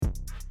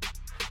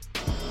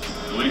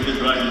is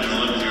riding an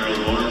 11-year-old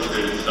horse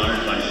that is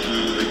started by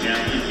the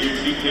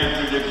NCHA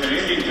captured the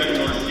Canadian Cutting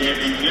Horse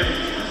Championship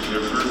for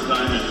their first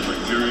time at the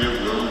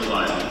Mercuria World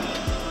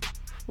Final.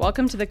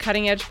 Welcome to the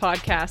Cutting Edge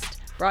Podcast,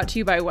 brought to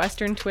you by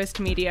Western Twist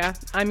Media.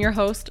 I'm your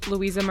host,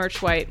 Louisa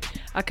Murch-White,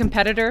 a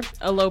competitor,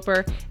 a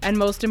loper, and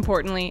most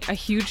importantly, a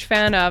huge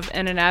fan of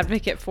and an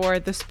advocate for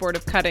the sport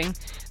of cutting.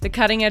 The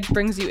Cutting Edge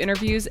brings you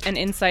interviews and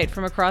insight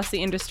from across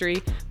the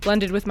industry,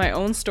 blended with my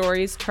own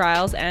stories,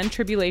 trials, and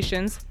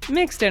tribulations,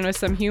 mixed in with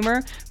some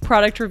humor,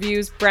 product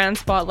reviews, brand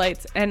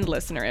spotlights, and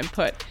listener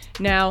input.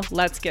 Now,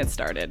 let's get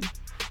started.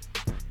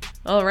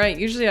 All right,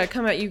 usually I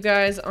come at you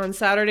guys on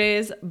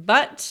Saturdays,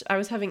 but I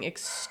was having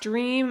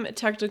extreme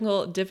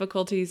technical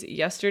difficulties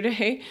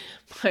yesterday.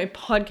 My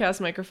podcast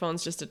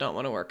microphones just did not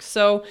want to work.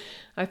 So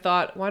I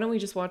thought, why don't we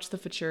just watch the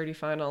Futurity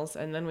finals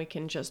and then we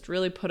can just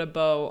really put a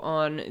bow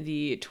on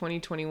the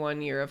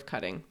 2021 year of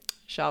cutting,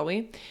 shall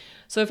we?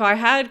 So if I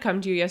had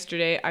come to you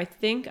yesterday, I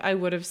think I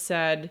would have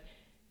said,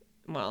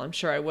 well, I'm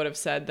sure I would have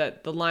said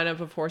that the lineup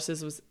of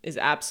horses is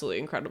absolutely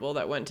incredible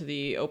that went to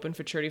the Open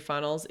Futurity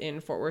Finals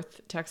in Fort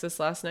Worth, Texas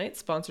last night,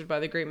 sponsored by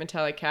the Great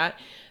Metallic Cat.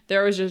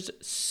 There was just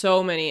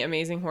so many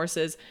amazing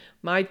horses.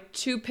 My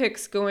two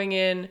picks going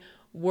in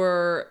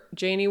were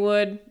Janie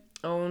Wood,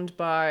 owned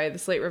by the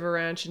Slate River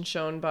Ranch and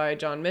shown by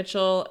John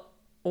Mitchell,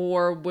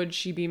 or Would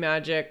She Be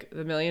Magic,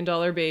 the $1 Million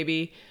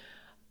Baby,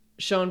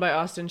 shown by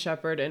Austin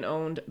Shepard and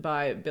owned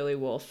by Billy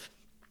Wolf.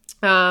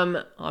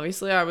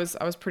 Obviously I was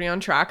pretty on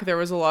track. There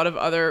was a lot of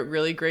other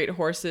really great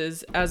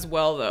horses as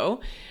well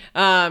though.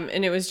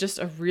 And it was just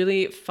a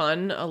really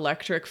fun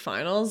electric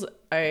finals.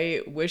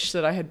 I wish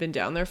that I had been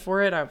down there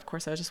for it. Of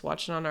course, I was just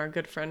watching on our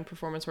good friend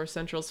Performance Horse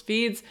Central's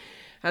feeds,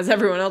 as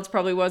everyone else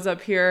probably was up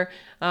here.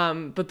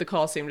 But the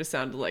call seemed to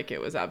sound like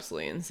it was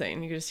absolutely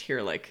insane. You could just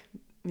hear the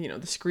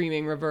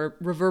screaming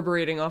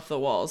reverberating off the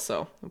walls.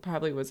 So it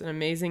probably was an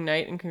amazing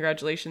night, and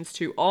congratulations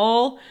to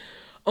all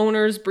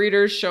owners,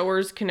 breeders,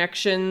 showers,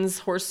 connections,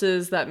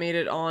 horses that made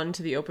it on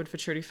to the Open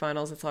Futurity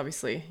Finals. It's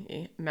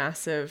obviously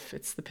massive.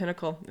 It's the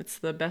pinnacle. It's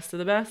the best of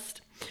the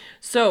best.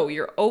 So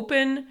your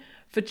Open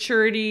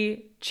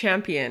Futurity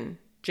champion,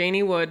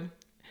 Janie Wood,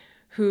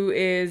 who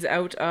is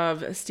out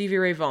of Stevie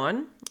Ray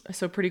Vaughan.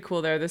 So pretty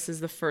cool there. This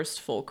is the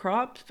first full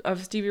crop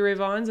of Stevie Ray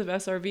Vaughans of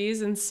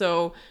SRVs. And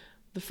so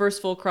the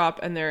first full crop,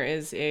 and there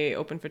is a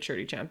Open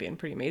Futurity champion.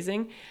 Pretty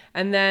amazing.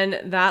 And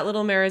then that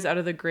little mare is out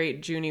of the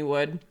great Junie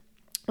Wood,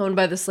 owned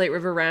by the Slate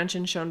River Ranch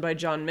and shown by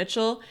John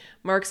Mitchell,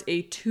 marks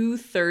a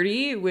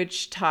 230,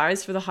 which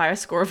ties for the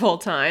highest score of all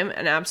time.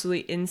 An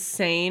absolutely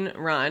insane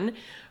run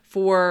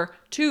for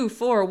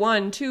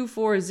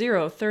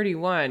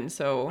 241,240.31.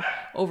 So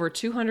over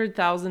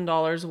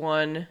 $200,000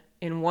 won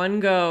in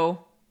one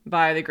go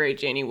by the great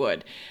Janie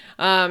Wood.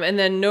 And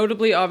then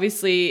notably,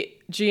 obviously,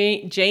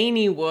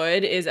 Janie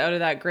Wood is out of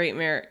that great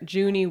mare,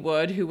 Junie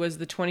Wood, who was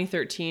the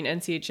 2013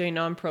 NCHA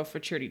Non Pro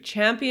Futurity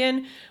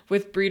champion,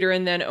 with breeder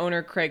and then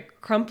owner Craig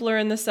Crumpler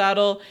in the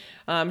saddle.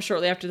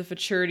 Shortly after the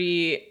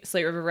Futurity,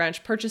 Slate River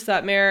Ranch purchased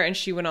that mare, and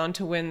she went on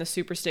to win the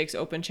Super Stakes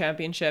Open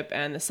Championship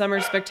and the Summer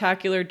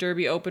Spectacular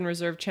Derby Open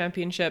Reserve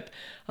Championship,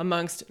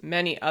 amongst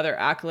many other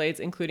accolades,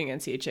 including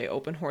NCHA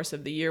Open Horse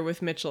of the Year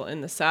with Mitchell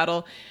in the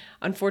saddle.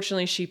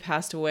 Unfortunately, she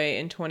passed away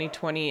in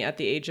 2020 at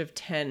the age of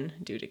 10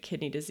 due to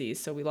kidney disease.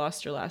 So we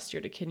lost her last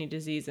year to kidney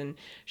disease, and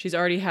she's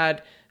already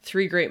had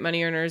 3 great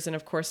money earners. And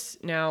of course,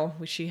 now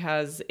she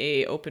has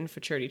a Open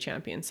Futurity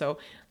champion. So a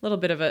little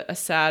bit of a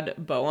sad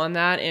bow on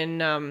that.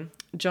 In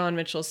John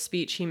Mitchell's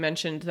speech, he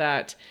mentioned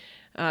that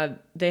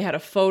they had a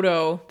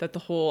photo that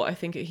I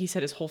think he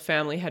said his whole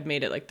family had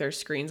made it like their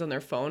screens on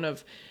their phone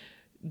of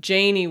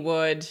Janie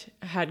Wood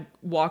had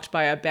walked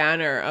by a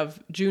banner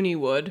of Junie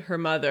Wood, her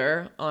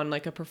mother, on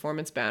like a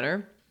performance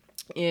banner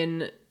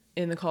in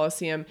the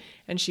Coliseum,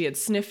 and she had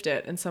sniffed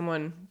it, and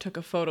someone took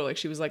a photo, like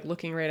she was like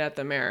looking right at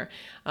the mare.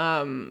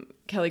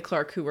 Kelly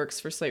Clark, who works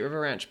for Slate River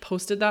Ranch,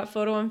 posted that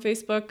photo on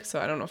Facebook, so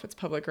I don't know if it's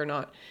public or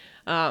not.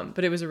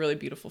 But it was a really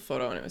beautiful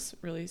photo, and it was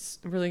really,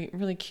 really,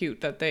 really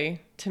cute that they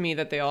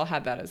all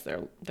had that as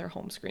their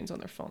home screens on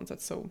their phones.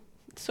 That's so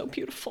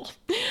beautiful.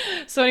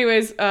 So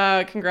anyways,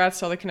 congrats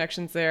to all the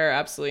connections there.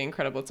 Absolutely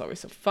incredible. It's always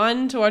so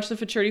fun to watch the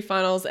Futurity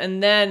finals.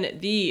 And then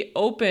the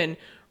Open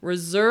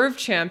Reserve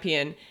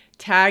champion,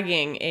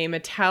 tagging a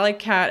Metallic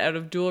Cat out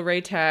of Dual Ray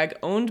Tag,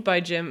 owned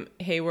by Jim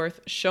Hayworth,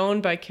 shown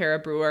by Cara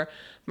Brewer,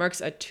 marks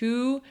a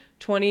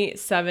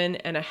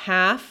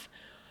 227.5,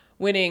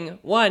 winning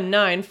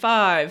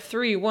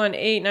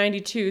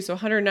 195,318.92. So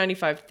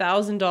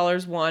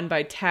 $195,000 won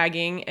by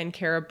tagging and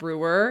Cara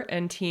Brewer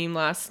and team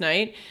last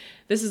night.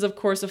 This is, of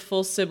course, a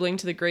full sibling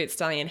to the Great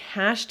Stallion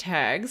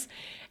hashtags.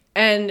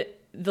 And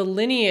the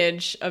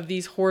lineage of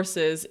these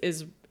horses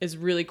is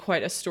really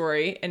quite a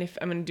story. And if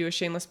I'm going to do a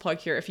shameless plug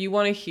here, if you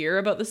want to hear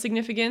about the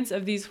significance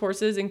of these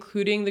horses,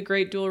 including the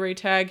Great Dual Ray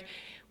Tag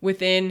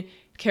within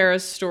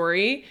Cara's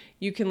story,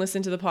 you can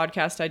listen to the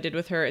podcast I did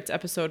with her. It's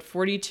episode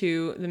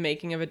 42, The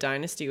Making of a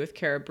Dynasty with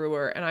Cara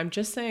Brewer. And I'm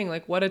just saying,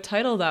 like, what a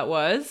title that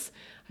was.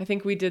 I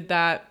think we did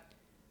that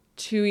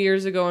 2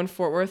 years ago in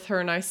Fort Worth. Her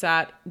and I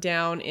sat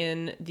down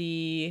in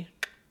the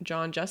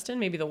John Justin,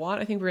 maybe the Watt.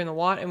 I think we were in the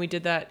Watt, and we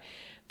did that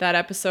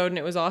episode, and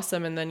it was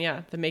awesome. And then,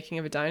 yeah, the making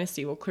of a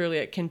dynasty. Well, clearly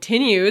it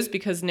continues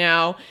because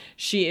now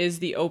she is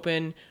the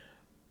Open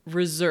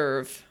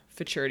Reserve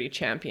Futurity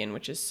champion,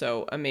 which is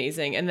so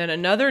amazing. And then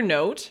another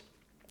note,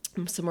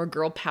 some more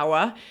girl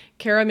power.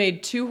 Kara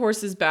made 2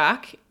 horses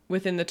back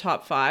within the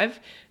top 5.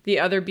 The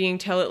other being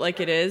Tell It Like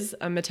It Is,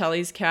 a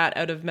Metallic Cat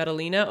out of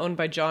Medellina, owned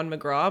by John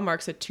McGraw,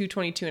 marks a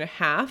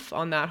 222.5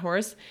 on that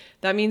horse.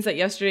 That means that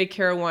yesterday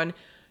Kara won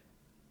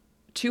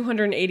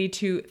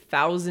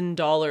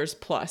 $282,000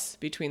 plus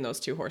between those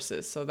 2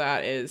 horses. So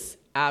that is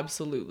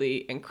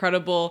absolutely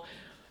incredible.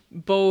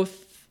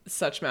 Both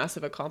such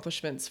massive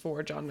accomplishments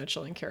for John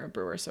Mitchell and Kara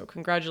Brewer. So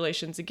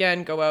congratulations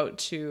again. Go out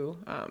to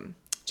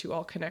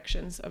all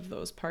connections of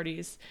those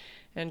parties.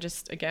 And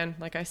just, again,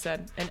 like I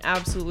said, an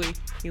absolutely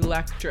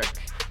electric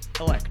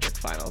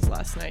finals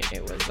last night.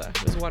 It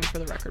was one for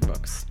the record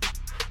books.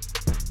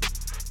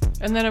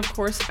 And then, of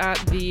course, at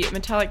the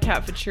Metallic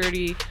Cat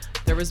Futurity,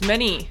 there was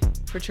many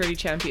Futurity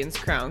champions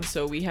crowned.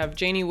 So we have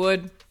Janie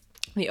Wood,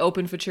 the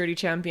Open Futurity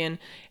champion.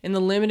 In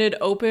the Limited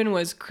Open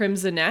was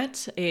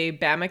Crimsonette, a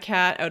Bama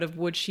cat out of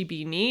Would She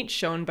Be Neat,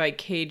 shown by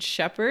Cage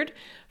Shepherd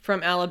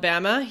from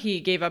Alabama. He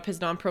gave up his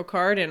non-pro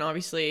card and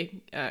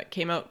obviously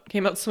came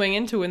out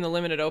swinging to win the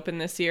Limited Open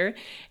this year.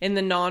 In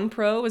the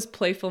non-pro was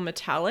Playful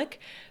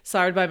Metallic,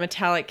 sired by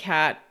Metallic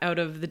Cat out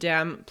of the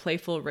Damn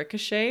Playful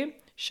Ricochet,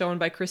 shown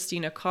by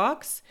Christina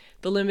Cox.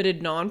 The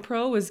Limited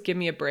Non-Pro was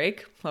Gimme a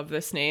Break, love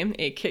this name,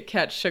 a Kit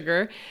Kat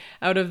Sugar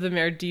out of the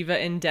Mare Diva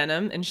in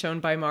Denim and shown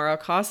by Mara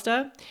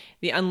Costa.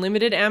 The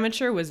Unlimited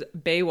Amateur was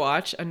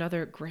Baywatch,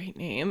 another great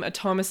name, a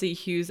Thomas E.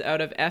 Hughes out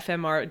of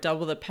FMR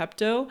Double the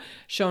Pepto,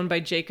 shown by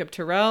Jacob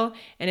Terrell.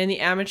 And in the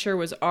Amateur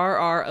was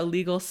RR A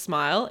Legal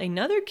Smile,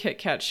 another Kit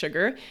Kat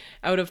Sugar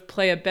out of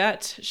Play a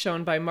Bet,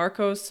 shown by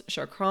Marcos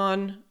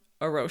Chacron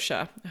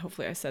Arosha.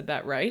 Hopefully I said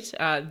that right.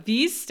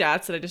 These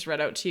stats that I just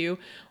read out to you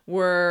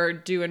were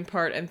due in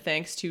part and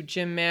thanks to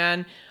Jim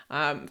Mann.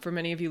 For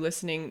many of you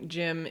listening,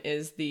 Jim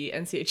is the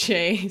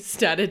NCHA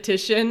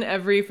statistician.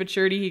 Every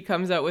Futurity he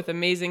comes out with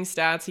amazing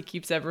stats. He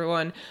keeps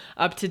everyone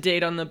up to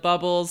date on the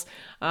bubbles,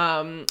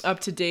 up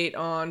to date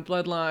on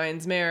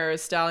bloodlines,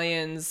 mares,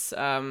 stallions,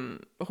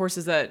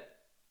 horses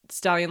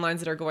stallion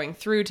lines that are going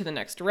through to the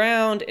next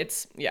round.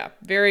 It's, yeah,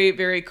 very,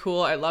 very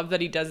cool. I love that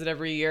he does it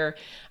every year.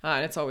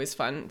 And it's always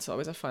fun. It's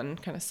always a fun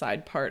kind of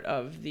side part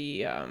of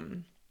the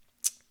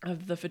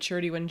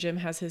Futurity when Jim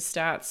has his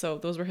stats. So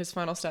those were his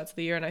final stats of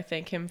the year. And I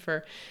thank him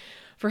for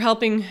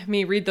helping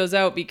me read those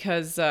out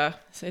because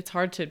it's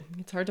hard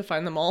to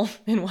find them all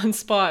in one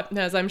spot,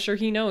 as I'm sure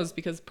he knows,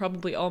 because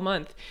probably all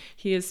month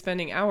he is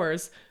spending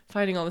hours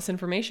finding all this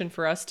information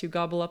for us to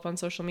gobble up on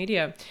social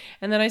media.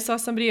 And then I saw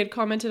somebody had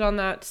commented on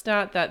that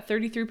stat that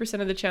 33%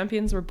 of the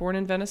champions were born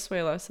in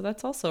Venezuela. So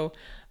that's also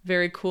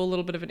very cool. A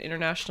little bit of an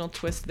international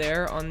twist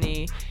there on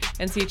the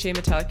NCHA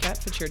Metallic Cat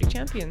Futurity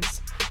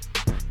champions.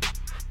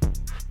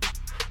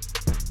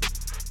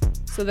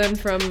 So then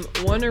from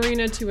one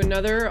arena to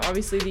another,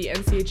 obviously the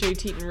NCHA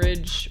Teton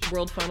Ridge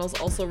World Finals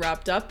also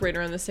wrapped up right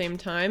around the same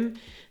time.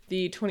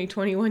 The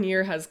 2021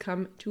 year has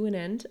come to an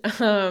end.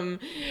 And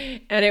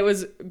it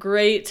was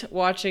great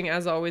watching,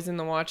 as always, in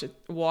the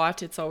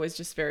Watt. It's always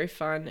just very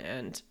fun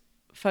and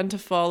fun to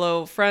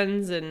follow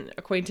friends and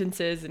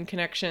acquaintances and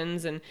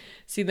connections and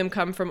see them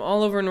come from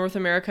all over North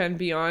America and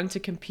beyond to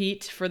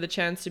compete for the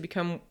chance to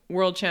become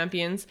world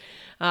champions.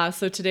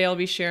 So today I'll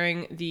be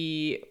sharing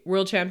the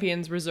world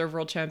champions, reserve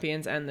world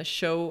champions, and the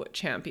show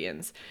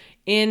champions.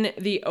 In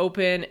the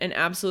Open, an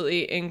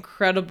absolutely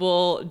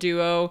incredible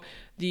duo.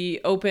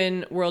 The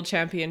Open World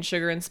Champion,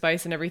 Sugar and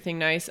Spice and Everything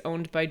Nice,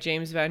 owned by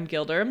James Van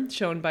Gilder,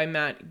 shown by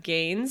Matt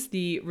Gaines.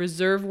 The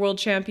Reserve World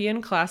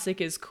Champion,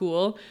 Classic is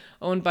Cool,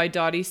 owned by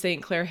Dottie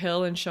St. Clair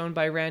Hill and shown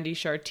by Randy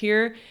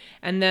Chartier.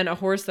 And then a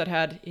horse that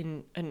had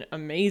an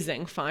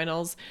amazing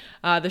finals.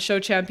 The show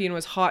champion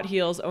was Hot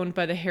Heels, owned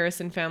by the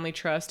Harrison Family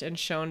Trust and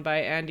shown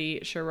by Andy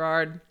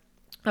Sherrard.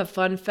 A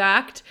fun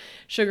fact,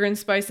 Sugar and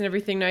Spice and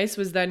Everything Nice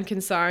was then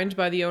consigned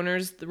by the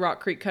owners, the Rock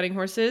Creek Cutting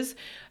Horses,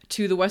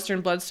 to the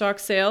Western Bloodstock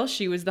sale.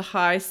 She was the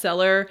high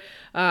seller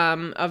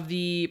of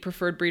the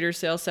preferred breeder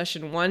sale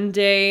session one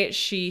day.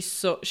 She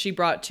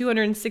brought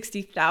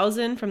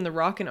 $260,000 from the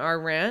Rock and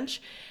R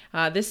Ranch.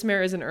 This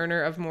mare is an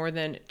earner of more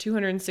than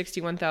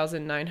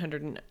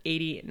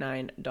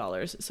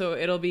 $261,989. So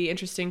it'll be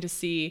interesting to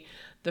see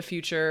the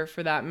future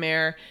for that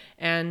mare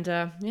and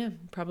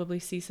probably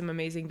see some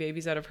amazing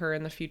babies out of her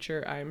in the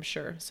future, I'm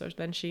sure. So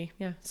then she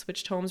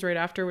switched homes right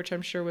after, which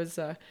I'm sure was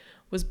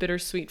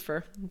bittersweet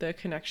for the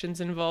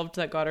connections involved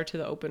that got her to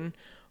the Open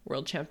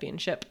World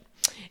Championship.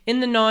 In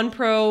the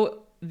non-pro,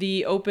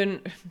 the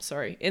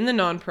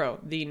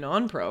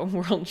non-pro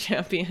world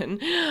champion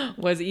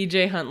was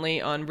EJ Huntley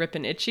on Rip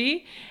and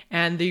Itchy,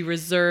 and the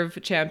reserve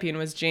champion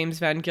was James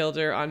Van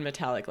Gilder on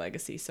Metallic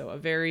Legacy. So a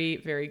very,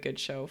 very good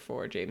show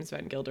for James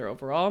Van Gilder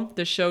overall.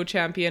 The show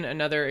champion,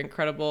 another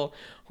incredible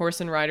horse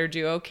and rider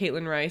duo,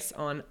 Caitlin Rice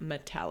on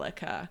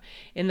Metallica.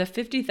 In the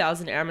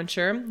 50,000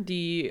 amateur,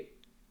 the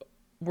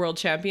world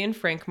champion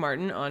Frank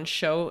Martin on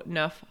Show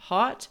Nuff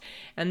Hot,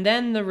 and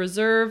then the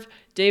reserve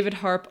David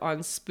Harp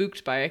on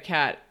Spooked by a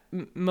Cat.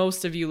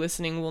 Most of you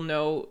listening will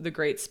know the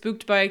great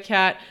Spooked by a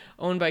Cat,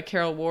 owned by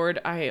Carol Ward.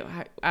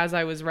 As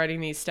I was writing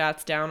these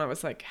stats down, I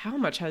was like, how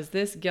much has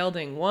this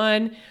gelding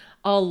won?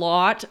 A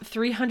lot.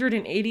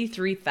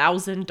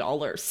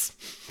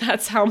 $383,000.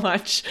 That's how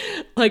much.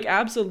 Like,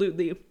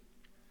 absolutely.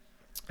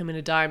 I'm going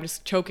to die. I'm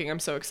just choking. I'm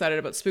so excited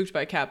about Spooked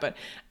by a Cat, but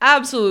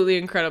absolutely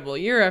incredible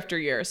year after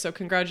year. So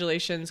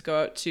congratulations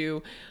go out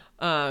to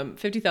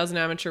 50,000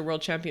 amateur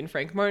world champion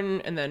Frank Martin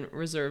and then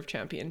reserve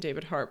champion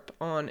David Harp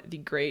on the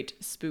great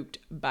Spooked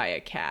by a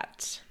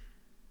Cat.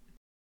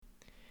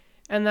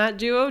 And that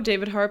duo,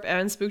 David Harp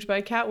and Spooked by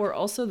a Cat, were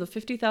also the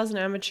 50,000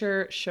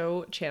 amateur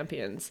show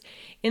champions.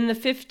 In the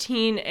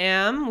 15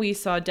 am, we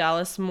saw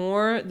Dallas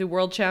Moore, the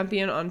world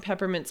champion on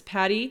Peppermint's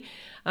Patty.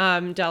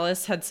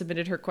 Dallas had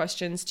submitted her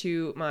questions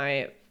to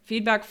my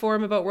feedback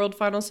forum about World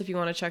Finals. So if you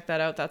want to check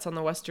that out, that's on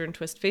the Western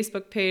Twist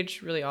Facebook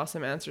page. Really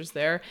awesome answers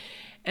there.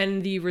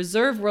 And the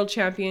reserve world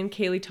champion,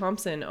 Kaylee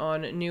Thompson,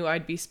 on New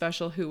I'd Be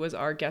Special, who was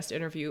our guest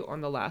interview on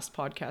the last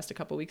podcast a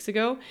couple weeks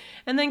ago.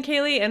 And then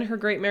Kaylee and her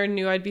great mare,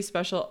 New I'd Be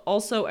Special,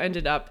 also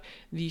ended up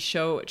the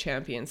show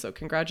champion. So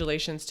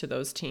congratulations to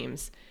those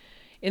teams.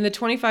 In the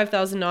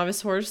 25,000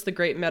 novice horse, the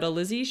Great Meadow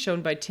Lizzie,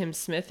 shown by Tim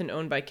Smith and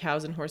owned by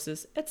Cows and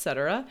Horses,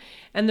 etc.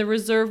 And the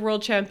reserve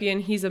world champion,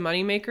 He's a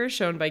Moneymaker,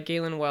 shown by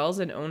Galen Wells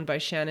and owned by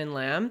Shannon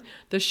Lamb.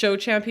 The show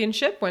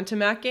championship went to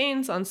Matt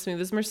Gaines on Smooth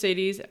as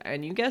Mercedes,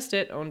 and you guessed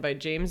it, owned by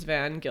James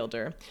Van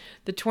Gilder.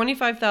 The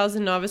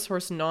 25,000 novice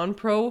horse Non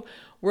Pro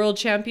world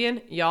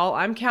champion, Y'all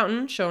I'm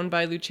Countin', shown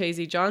by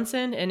Lucchese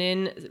Johnson. And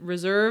in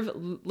reserve,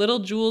 Little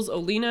Jules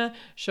Olina,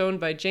 shown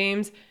by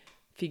James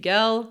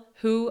Figel,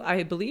 who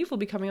I believe will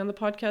be coming on the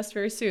podcast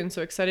very soon.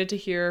 So excited to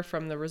hear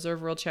from the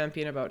reserve world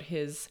champion about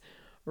his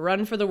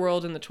run for the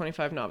world in the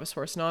 25 novice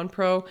horse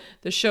non-pro.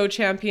 The show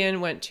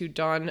champion went to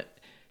Don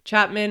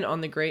Chapman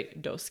on the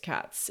Great Dos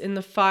Cats. In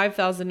the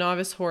 5,000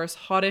 novice horse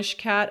Hottish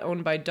Cat,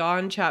 owned by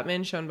Don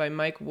Chapman, shown by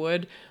Mike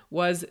Wood,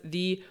 was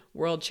the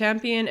world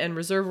champion, and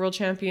reserve world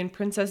champion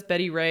Princess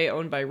Betty Ray,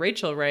 owned by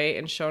Rachel Ray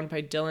and shown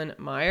by Dylan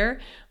Meyer.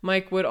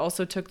 Mike Wood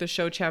also took the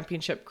show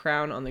championship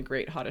crown on the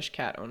Great Hottish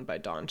Cat, owned by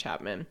Don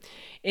Chapman.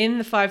 In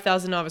the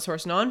 5,000 novice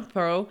horse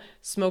non-pro,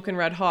 Smokin'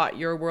 Red Hot,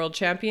 your world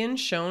champion,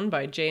 shown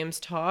by James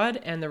Todd,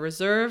 and the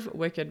reserve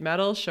Wicked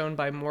Metal, shown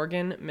by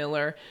Morgan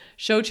Miller.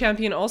 Show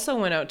champion also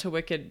went out to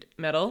Wicked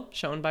Metal,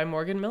 shown by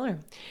Morgan Miller.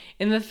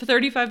 In the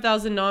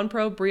 35,000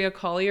 non-pro, Bria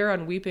Collier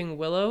on Weeping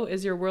Willow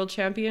is your world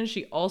champion.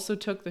 She also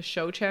took the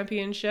show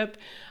championship.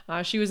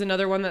 She was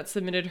another one that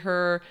submitted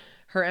her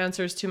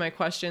answers to my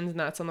questions, and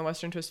that's on the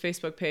Western Twist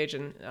Facebook page,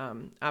 and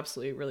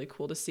absolutely really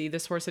cool to see.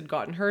 This horse had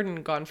gotten hurt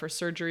and gone for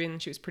surgery,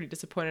 and she was pretty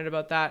disappointed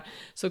about that.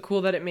 So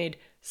cool that it made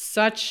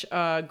such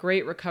a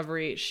great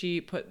recovery. She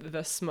put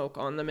the smoke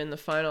on them in the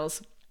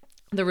finals.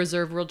 The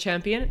reserve world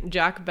champion,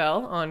 Jack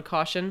Bell, on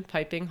Caution,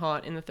 Piping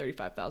Hot in the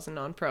 35,000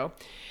 non-pro.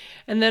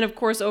 And then, of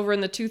course, over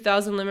in the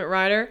 2,000 limit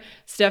rider,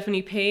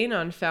 Stephanie Payne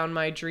on Found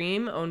My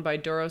Dream, owned by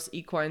Doros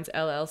Equines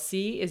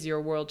LLC, is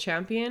your world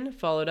champion,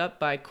 followed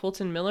up by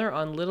Colton Miller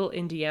on Little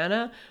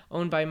Indiana,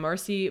 owned by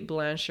Marcy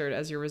Blanchard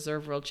as your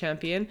reserve world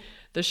champion.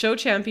 The show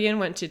champion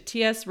went to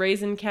TS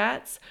Raisin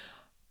Cats,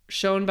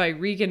 shown by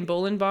Regan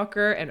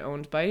Bolenbacher and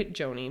owned by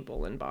Joni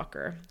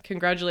Bolenbacher.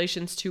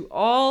 Congratulations to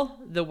all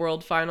the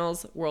world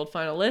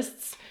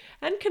finalists,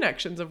 and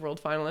connections of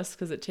world finalists,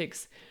 because it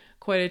takes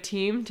quite a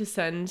team to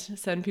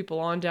send people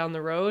on down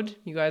the road.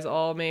 You guys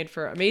all made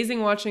for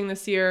amazing watching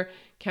this year.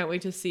 Can't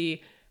wait to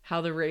see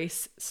how the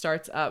race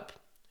starts up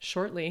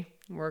shortly.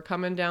 We're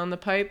coming down the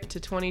pipe to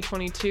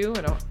 2022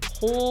 and a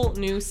whole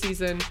new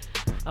season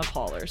of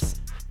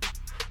haulers.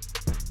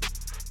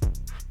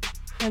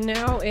 And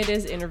now it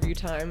is interview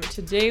time.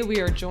 Today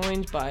we are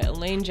joined by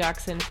Elaine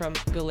Jackson from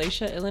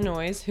Galatia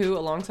Illinois, who,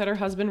 alongside her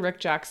husband Rick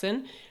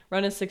Jackson,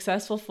 run a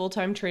successful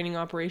full-time training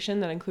operation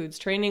that includes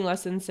training,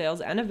 lessons, sales,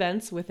 and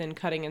events within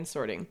cutting and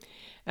sorting.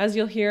 As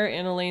you'll hear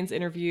in Elaine's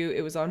interview,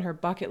 it was on her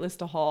bucket list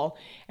to haul,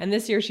 and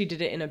this year she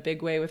did it in a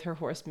big way with her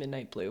horse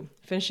Midnight Blue,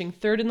 finishing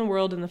third in the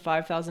world in the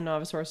 5,000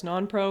 novice horse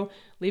non-pro,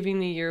 leaving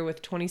the year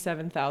with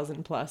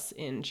 27,000 plus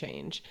in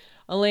change.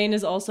 Elaine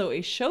is also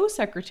a show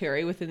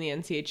secretary within the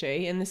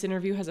NCHA, and this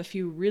interview has a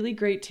few really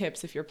great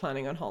tips if you're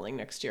planning on hauling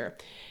next year.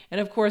 And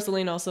of course,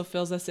 Elaine also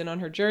fills us in on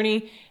her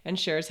journey and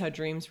shares how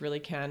dreams really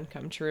can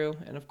come true.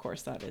 And of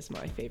course, that is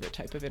my favorite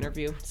type of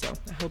interview. So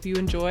I hope you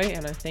enjoy,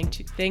 and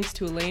thanks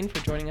to Elaine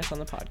for joining us on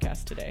the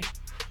podcast today.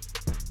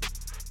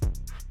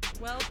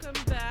 Welcome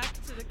back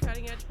to the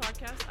Cutting Edge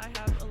Podcast. I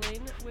have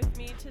Elaine with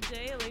me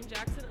today, Elaine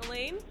Jackson.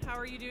 Elaine, how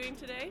are you doing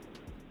today?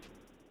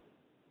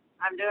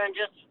 I'm doing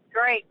just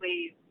great.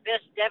 We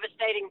missed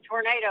devastating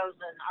tornadoes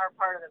in our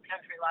part of the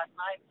country last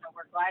night, so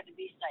we're glad to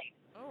be safe.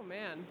 Oh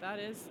man, that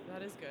is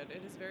good.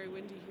 It is very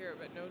windy here,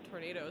 but no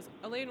tornadoes.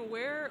 Elaine,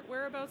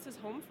 whereabouts is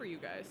home for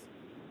you guys?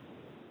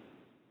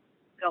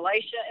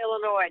 Galatia,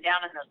 Illinois,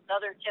 down in the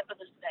southern tip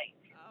of the state.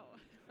 Oh,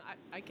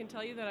 I can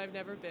tell you that I've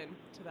never been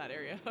to that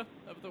area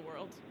of the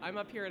world. I'm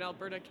up here in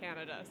Alberta,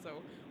 Canada,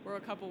 so we're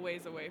a couple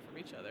ways away from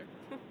each other.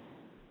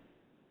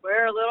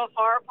 We're a little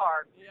far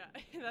apart.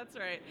 Yeah, that's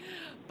right.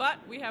 But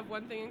we have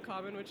one thing in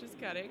common, which is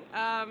cutting.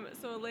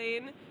 So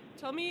Elaine,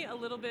 tell me a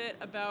little bit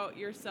about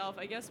yourself.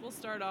 I guess we'll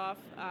start off.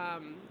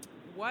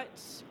 What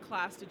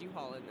class did you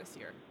haul in this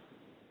year?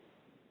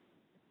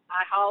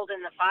 I hauled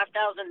in the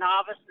 5,000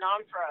 Novice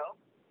Non Pro.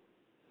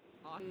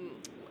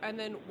 Awesome. And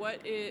then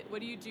what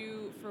do you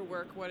do for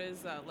work? What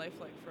is life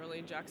like for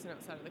Elaine Jackson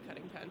outside of the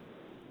cutting pen?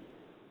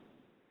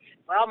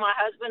 Well, my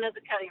husband is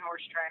a cutting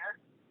horse trainer,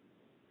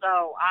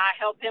 so I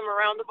help him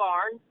around the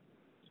barn.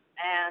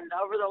 And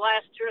over the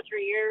last 2 or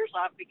 3 years,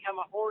 I've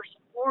become a horse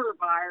order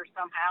buyer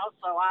somehow.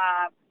 So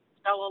I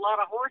sell a lot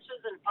of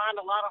horses and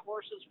find a lot of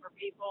horses for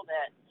people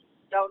that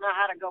don't know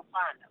how to go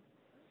find them.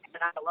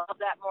 And I love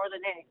that more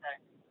than anything.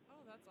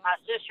 Oh, that's awesome. My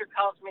sister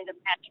calls me the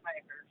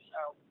matchmaker,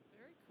 so.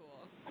 Very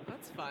cool.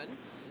 That's fun.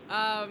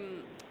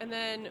 And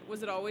then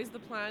was it always the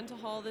plan to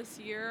haul this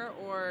year,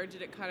 or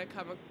did it kind of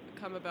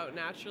come about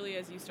naturally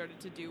as you started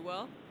to do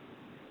well?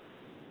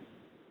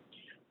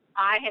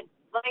 I had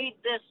laid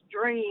this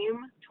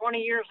dream 20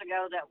 years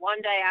ago that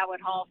one day I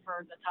would haul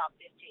for the top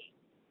 15.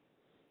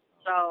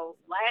 So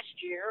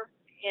last year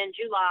in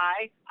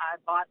July, I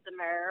bought the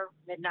mare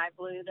Midnight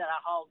Blue that I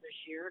hauled this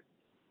year.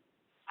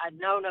 I'd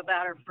known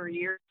about her for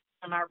years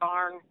in our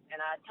barn,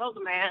 and I told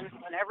the man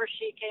whenever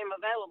she came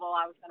available,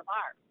 I was going to buy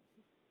her.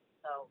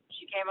 So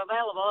she came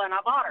available, and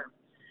I bought her.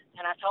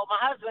 And I told my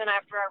husband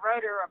after I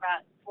rode her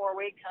about 4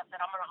 weeks, I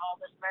said, I'm going to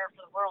haul this mare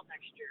for the world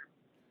next year.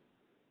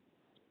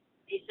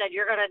 He said,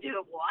 you're going to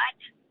do what?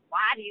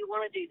 Why do you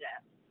want to do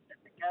that? I said,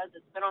 because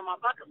it's been on my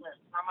bucket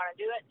list. I'm going to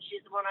do it.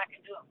 She's the one I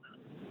can do it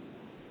with.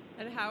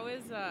 And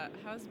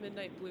how's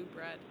Midnight Blue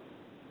bred?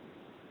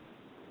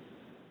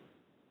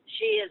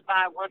 She is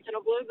by Once in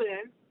a Blue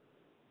Moon,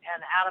 and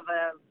out of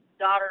a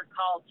daughter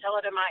called Tell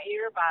It in My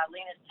Ear by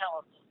Lena's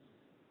Tellis.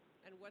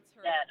 And what's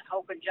her? That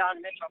Hope and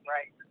John Mitchell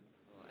break.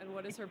 And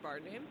what is her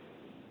barn name?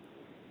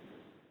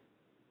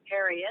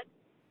 Harriet.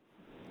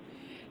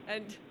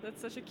 And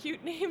that's such a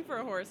cute name for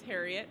a horse,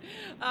 Harriet.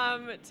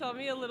 Tell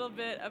me a little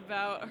bit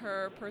about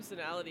her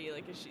personality.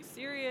 Like, is she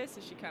serious?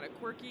 Is she kind of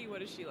quirky?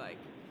 What is she like?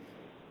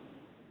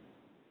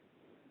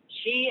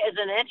 She is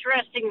an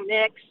interesting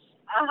mix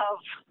of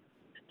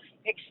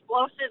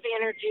explosive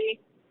energy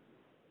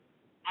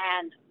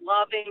and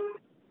loving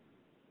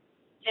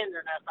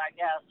tenderness, I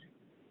guess.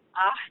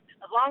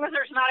 As long as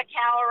there's not a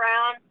cow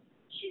around,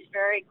 she's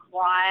very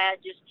quiet,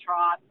 just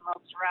trots,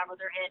 mopes around with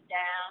her head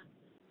down.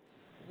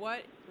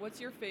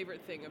 What's your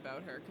favorite thing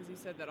about her? Because you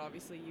said that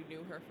obviously you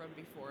knew her from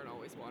before and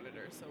always wanted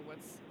her. So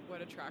what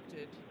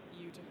attracted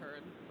you to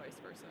her and vice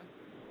versa?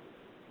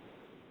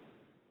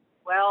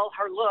 Well,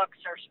 her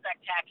looks are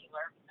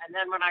spectacular. And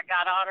then when I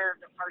got on her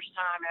the first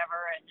time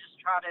ever and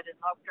just trotted and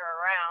moped her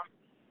around,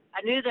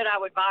 I knew that I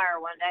would buy her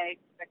one day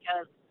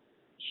because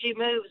she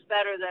moves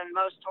better than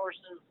most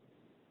horses.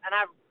 And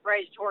I've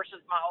raised horses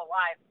my whole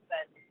life,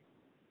 but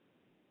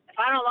if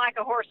I don't like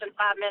a horse in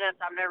 5 minutes,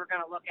 I'm never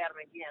going to look at him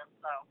again.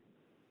 So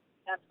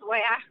that's the way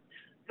I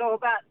go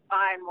about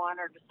buying one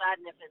or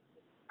deciding if it's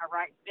a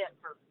right fit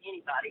for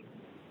anybody.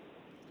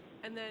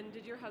 And then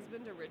did your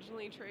husband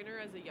originally train her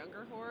as a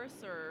younger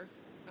horse, or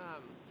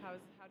how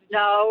did you...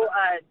 No,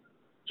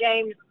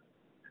 James,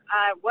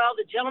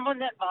 the gentleman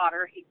that bought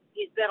her,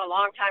 he's been a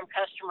longtime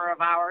customer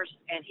of ours,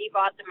 and he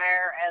bought the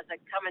mare as a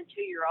coming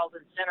 2-year-old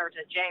and sent her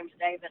to James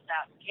Davis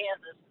out in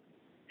Kansas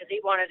because he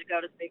wanted to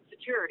go to the big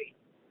futurity.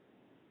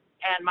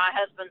 And my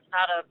husband's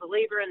not a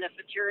believer in the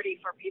futurity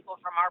for people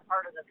from our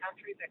part of the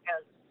country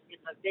because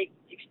it's a big,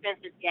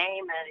 expensive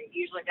game, and it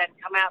usually doesn't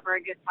come out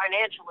very good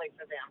financially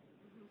for them.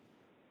 Mm-hmm.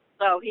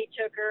 So he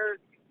took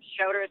her,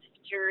 showed her at the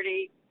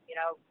futurity,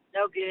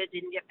 no good,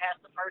 didn't get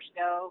past the first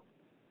go,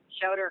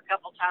 showed her a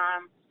couple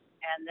times,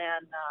 and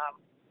then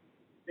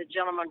the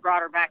gentleman brought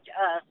her back to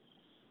us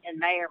in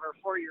May of her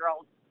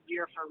 4-year-old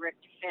year for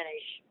Rick to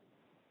finish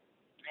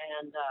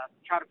and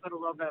try to put a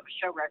little bit of a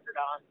show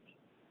record on.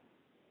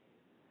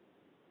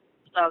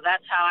 So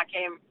that's how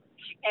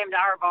she came to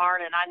our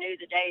barn, and I knew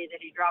the day that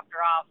he dropped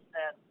her off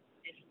that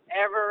if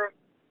ever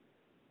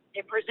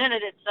it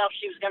presented itself,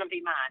 she was going to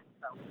be mine.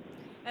 So.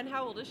 And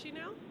how old is she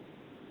now?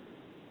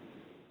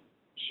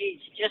 She's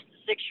just a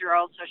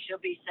 6-year-old, so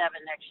she'll be 7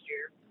 next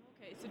year.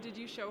 Okay, so did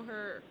you show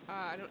her,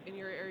 in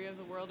your area of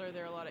the world, are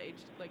there a lot of age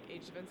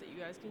events that you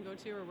guys can go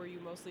to, or were you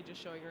mostly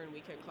just showing her in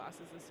weekend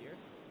classes this year?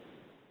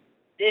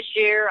 This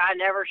year, I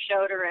never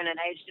showed her in an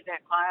aged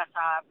event class.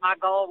 My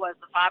goal was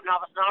the 5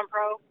 Novice Non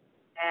Pro,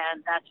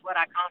 and that's what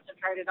I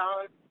concentrated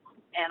on.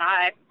 And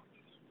I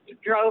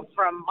drove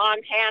from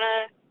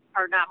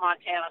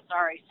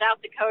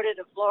South Dakota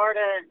to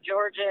Florida and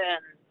Georgia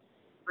and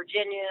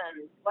Virginia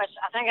and West.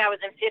 I think I was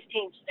in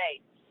 15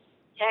 states.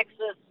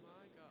 Texas,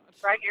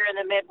 right here in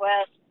the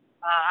Midwest.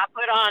 I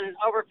put on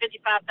over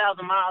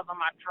 55,000 miles on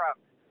my truck.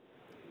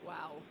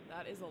 Wow,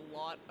 that is a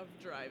lot of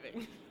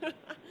driving.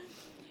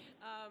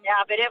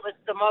 Yeah, but it was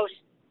the most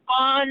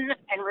fun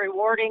and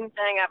rewarding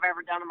thing I've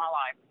ever done in my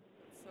life.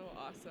 So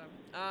Awesome.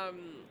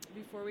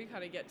 Before we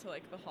kind of get to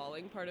like the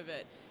hauling part of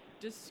it,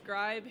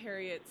 describe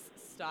Harriet's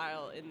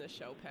style in the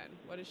show pen.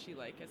 What is she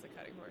like as a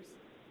cutting horse?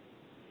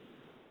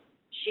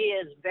 She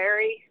is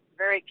very,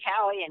 very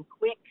cowy and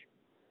quick.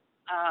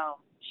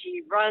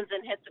 She runs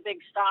and hits a big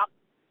stop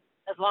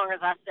as long as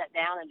I sit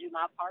down and do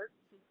my part.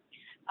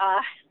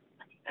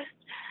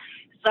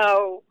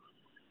 So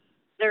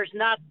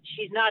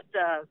she's not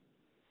the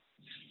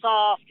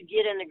soft,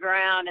 get in the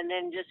ground and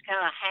then just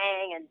kind of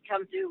hang and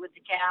come through with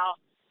the cow.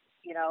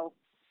 You know,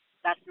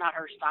 that's not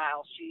her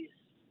style. She's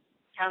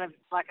kind of,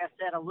 like I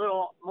said, a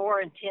little more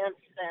intense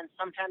than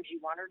sometimes you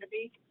want her to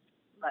be,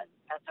 but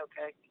that's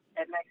okay.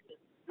 It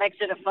makes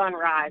it a fun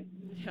ride.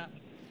 Yeah.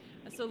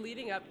 So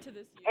leading up to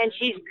this year... And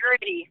she's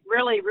gritty,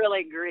 really,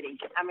 really gritty.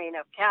 I mean,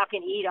 a cow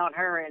can eat on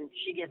her and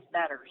she gets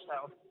better,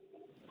 so...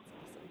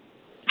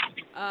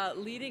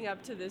 Leading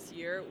up to this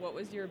year, what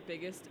was your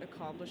biggest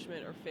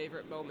accomplishment or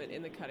favorite moment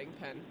in the cutting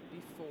pen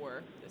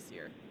before this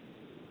year?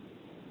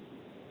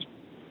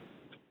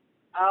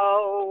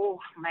 Oh,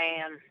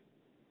 man.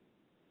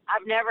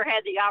 I've never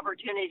had the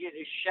opportunity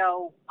to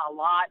show a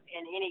lot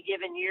in any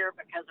given year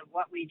because of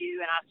what we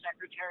do, and I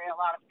secretary a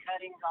lot of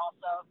cuttings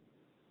also.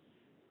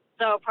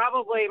 So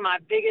probably my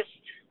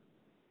biggest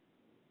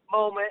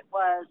moment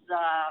was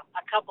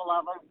a couple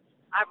of them.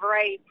 I've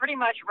pretty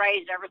much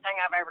raised everything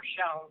I've ever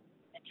shown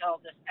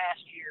until this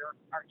past year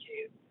or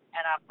two.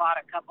 And I've bought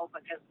a couple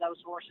because those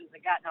horses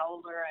have gotten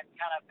older and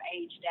kind of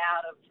aged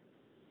out of,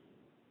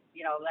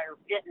 you know, they're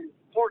getting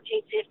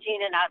 14,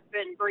 15, and I've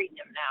been breeding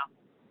them now.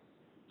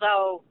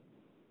 So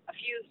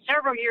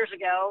several years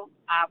ago,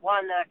 I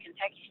won the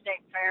Kentucky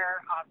State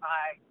Fair on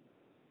my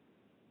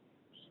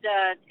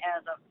stud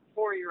as a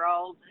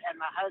 4-year-old, and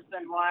my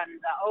husband won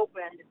the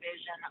open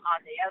division on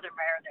the other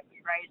mare that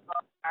we raised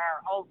both our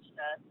old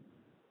stud.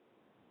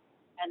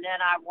 And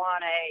then I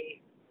won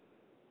I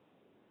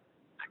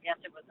guess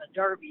it was a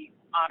derby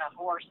on a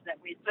horse that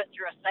we put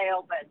through a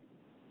sale, but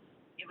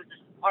it was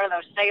one of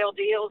those sale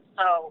deals.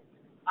 So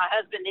my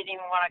husband didn't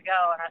even want to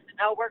go. And I said,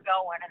 no, we're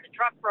going. And the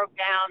truck broke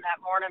down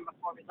that morning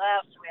before we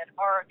left. So we had to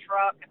borrow a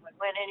truck and we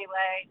went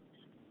anyway.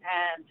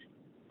 And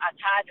I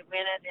tied to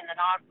win it in the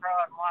non-pro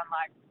and won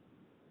like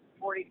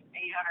 $4,800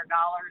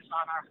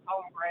 on our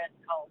homebred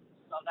colt.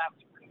 So that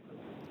was pretty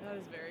cool.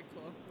 That is very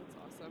cool. That's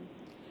awesome.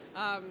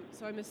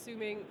 So I'm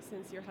assuming,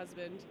 since your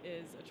husband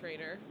is a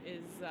trainer,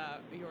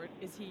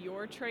 is he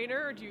your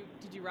trainer, or did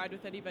you ride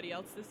with anybody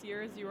else this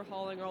year as you were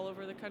hauling all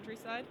over the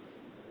countryside?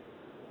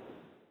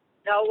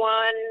 No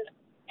one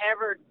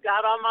ever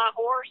got on my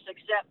horse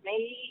except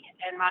me,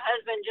 and my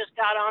husband just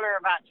got on her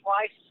about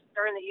twice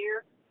during the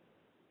year.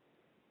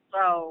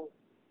 So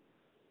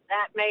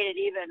that made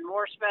it even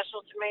more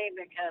special to me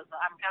because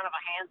I'm kind of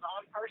a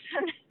hands-on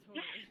person.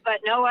 Totally. But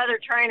no other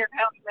trainer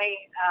helped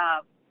me.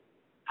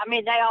 I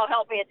mean, they all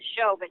helped me at the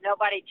show, but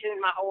nobody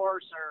tuned my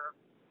horse or,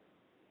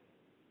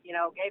 you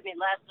know, gave me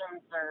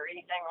lessons or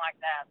anything like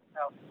that.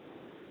 So.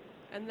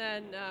 And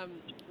then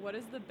what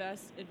is the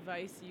best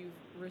advice you've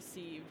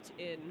received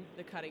in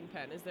the cutting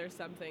pen? Is there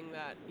something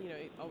that, you know,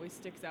 always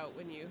sticks out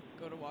when you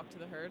go to walk to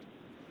the herd?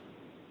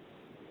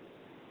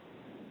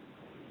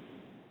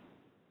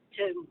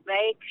 To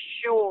make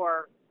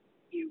sure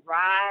you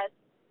ride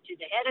to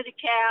the head of the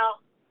cow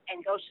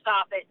and go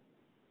stop it.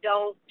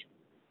 Don't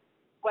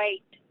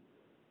wait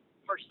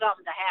for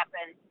something to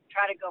happen.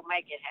 Try to go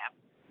make it happen.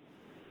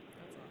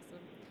 That's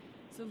awesome.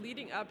 So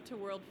leading up to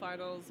World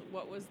Finals,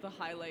 what was the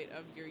highlight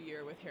of your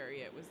year with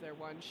Harriet? Was there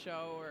one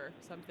show or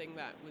something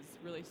that was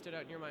really stood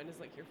out in your mind as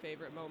like your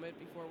favorite moment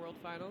before World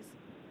Finals?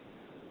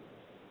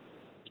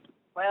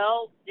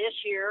 Well,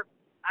 this year,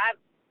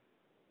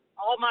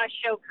 all my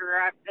show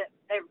career,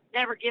 they've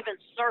never given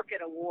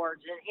circuit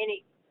awards in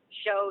any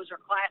shows or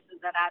classes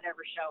that I'd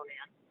ever shown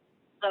in.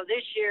 So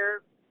this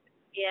year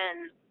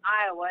in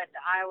Iowa, at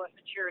the Iowa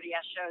Futurity,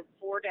 I showed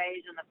 4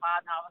 days in the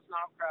 5 Novice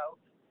Non Pro.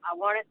 I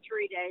won it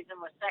 3 days and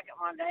was second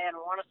one day and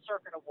won a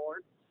circuit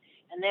award.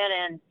 And then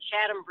in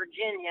Chatham,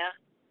 Virginia,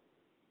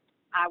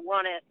 I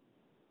won it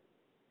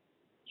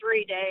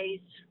 3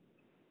 days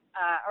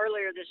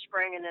earlier this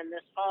spring, and then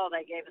this fall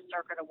they gave a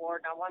circuit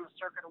award, and I won the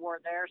circuit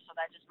award there, so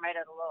that just made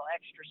it a little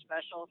extra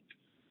special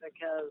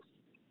because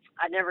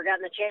I'd never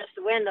gotten the chance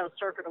to win those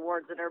circuit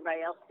awards that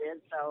everybody else did,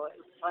 so it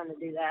was fun to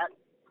do that.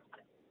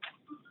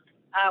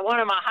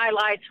 One of my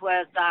highlights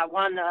was I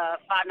won the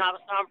 5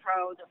 Novice Non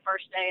Pro the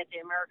first day at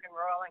the American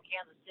Royal in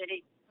Kansas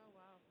City. Oh,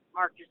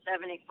 wow. Marked a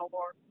 74,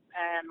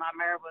 and my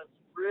mare was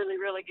really,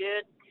 really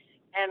good.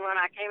 And when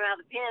I came out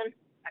of the pen,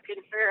 I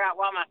couldn't figure out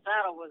why my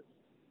saddle was,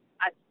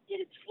 it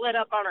had split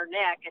up on her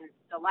neck, and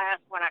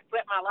when I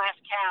quit my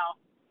last cow,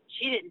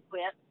 she didn't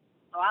quit.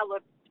 So I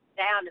looked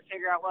down to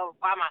figure out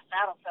why my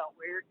saddle felt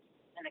weird,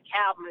 and the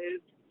cow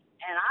moved.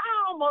 And I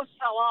almost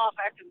fell off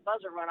after the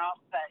buzzer went off,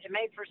 but it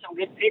made for some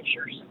good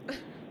pictures.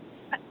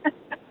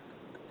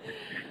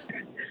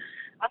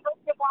 I think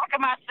the block of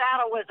my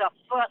saddle was a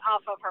foot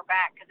off of her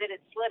back because it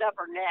had slid up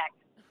her neck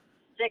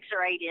 6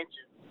 or 8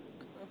 inches.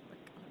 Oh, my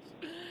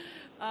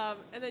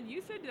gosh. And then you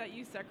said that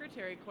you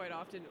secretary quite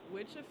often.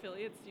 Which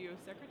affiliates do you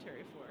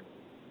secretary for?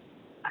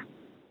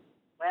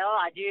 Well,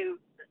 I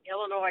do the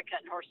Illinois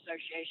Cutting Horse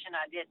Association.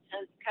 I did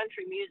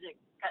Country Music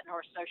Cutting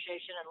Horse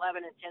Association in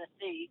Lebanon,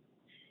 Tennessee.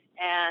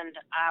 And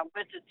I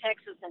went to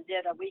Texas and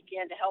did a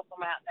weekend to help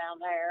them out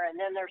down there. And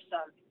then there's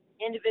some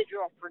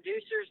individual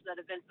producers that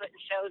have been putting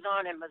shows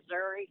on in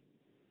Missouri.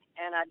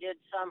 And I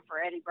did some for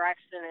Eddie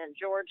Braxton in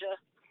Georgia.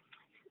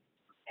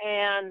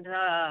 And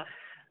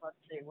let's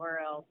see,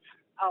 where else?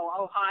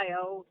 Oh,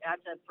 Ohio.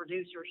 That's a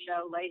producer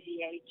show,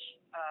 Lazy H.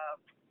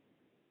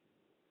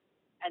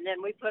 And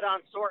then we put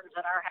on sortings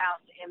at our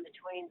house in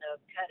between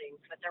the cuttings.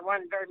 But there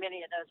weren't very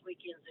many of those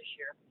weekends this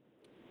year.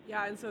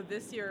 Yeah, and so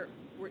this year,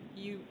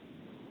 you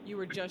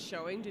were just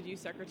showing. Did you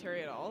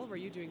secretary at all? Were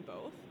you doing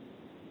both?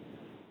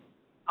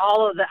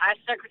 I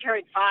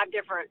secretaried 5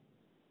 different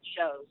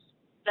shows,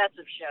 sets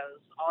of shows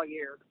all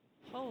year.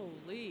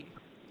 Holy,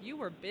 you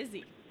were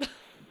busy.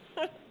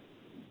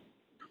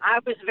 I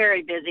was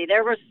very busy.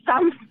 There were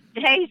some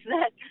days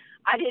that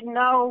I didn't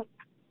know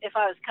if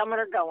I was coming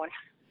or going.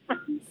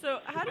 So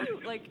how do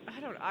you,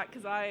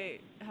 because I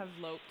have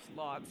loped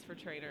lots for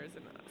trainers,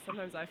 and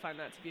sometimes I find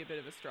that to be a bit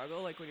of a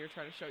struggle, like when you're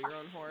trying to show your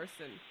own horse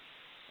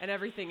and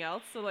everything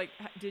else. So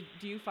do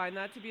you find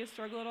that to be a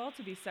struggle at all,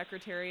 to be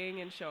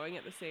secretarying and showing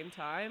at the same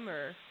time,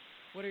 or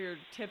what are your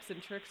tips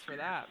and tricks for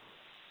that?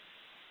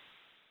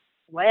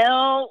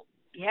 Well,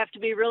 you have to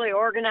be really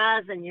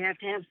organized, and you have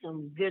to have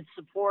some good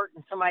support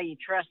and somebody you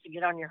trust to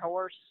get on your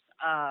horse.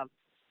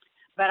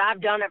 But I've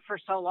done it for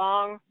so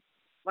long.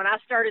 When I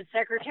started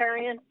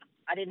secretarying,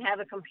 I didn't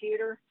have a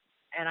computer,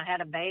 and I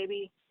had a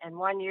baby. And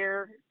one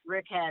year,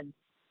 Rick had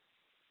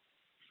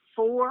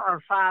 4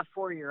 or 5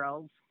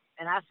 4-year-olds,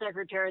 and I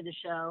secretaried the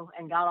show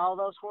and got all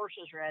those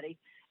horses ready.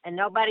 And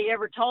nobody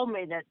ever told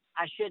me that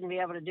I shouldn't be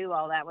able to do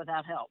all that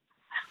without help.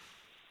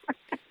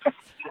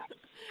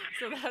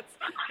 So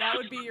that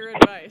would be your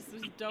advice.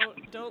 Just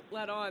don't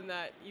let on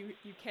that you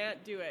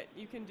can't do it.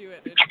 You can do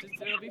it.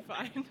 It'll be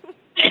fine.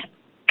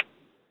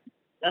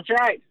 That's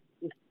right.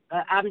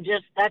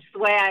 That's the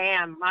way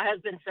I am. My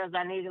husband says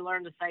I need to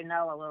learn to say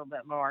no a little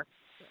bit more.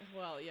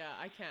 Well, yeah,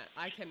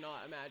 I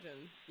cannot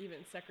imagine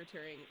even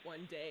secretarying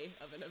one day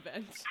of an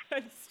event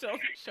and still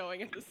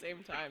showing at the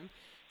same time.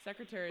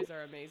 Secretaries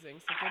are amazing,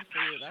 so good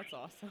for you. That's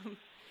awesome.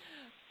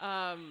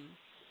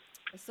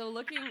 So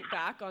looking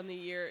back on the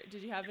year,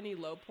 did you have any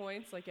low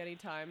points, like any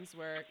times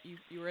where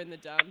you were in the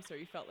dumps or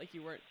you felt like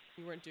you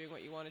weren't doing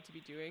what you wanted to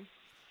be doing?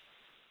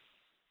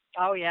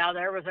 Oh yeah,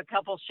 there was a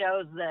couple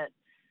shows that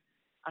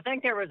I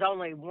think there was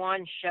only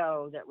one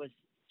show that was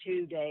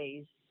 2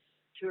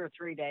 or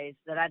 3 days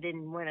that I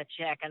didn't win a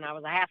check, and I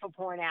was a half a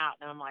point out,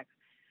 and I'm like,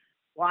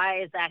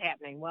 why is that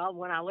happening? Well,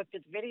 when I looked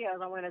at the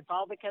videos, I went, it's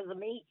all because of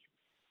me.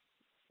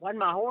 Wasn't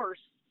my horse.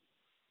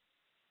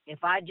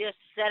 If I just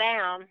sat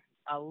down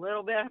a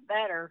little bit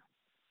better,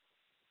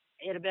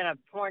 it'd have been a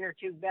point or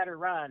 2 better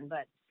run.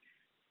 But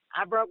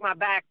I broke my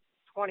back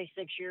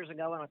 26 years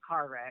ago in a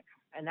car wreck,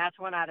 and that's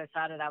when I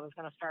decided I was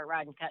going to start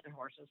riding cutting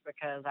horses,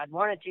 because I'd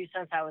wanted to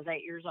since I was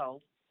 8 years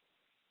old,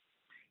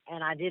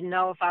 and I didn't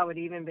know if I would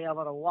even be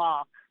able to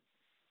walk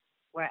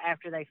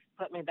after they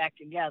put me back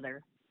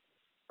together,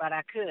 but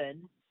I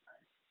could.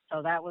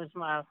 So that was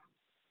my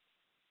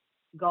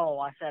goal.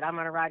 I said, I'm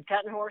going to ride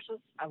cutting horses.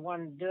 I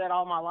wanted to do it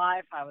all my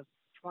life. I was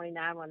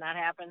 29 when that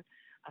happened.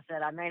 I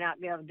said, I may not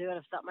be able to do it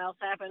if something else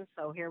happens,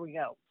 so here we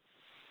go.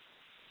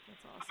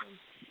 That's awesome.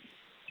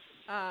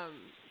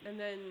 And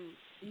then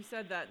you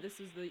said that this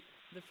is the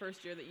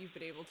first year that you've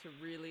been able to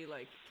really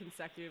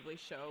consecutively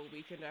show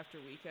weekend after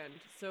weekend.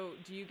 So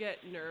do you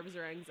get nerves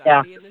or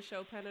anxiety in the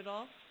show pen at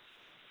all?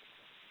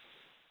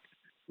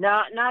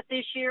 No, not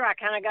this year. I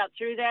kind of got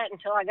through that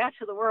until I got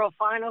to the World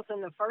Finals,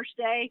 and the first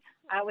day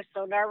I was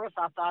so nervous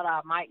I thought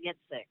I might get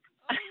sick.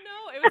 Oh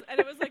no!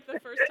 It was like the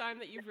first time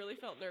that you've really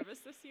felt nervous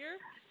this year?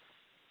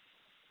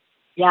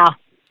 Yeah.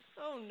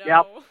 Oh no,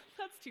 Yep.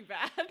 That's too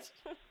bad.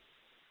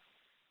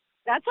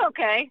 That's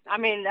okay. I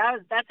mean,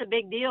 that's a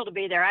big deal to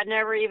be there. I'd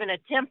never even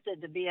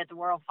attempted to be at the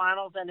World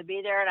Finals and to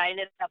be there, and I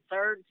ended up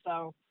third,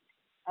 so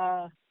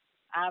I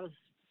was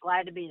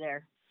glad to be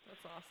there. That's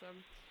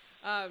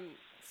awesome.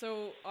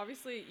 So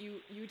obviously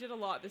you did a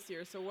lot this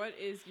year. So what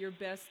is your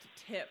best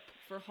tip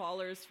for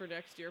haulers for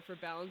next year for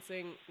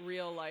balancing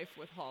real life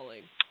with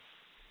hauling?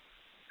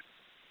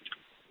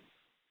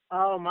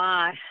 Oh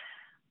my.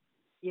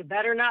 You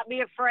better not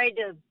be afraid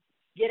to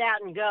get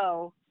out and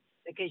go,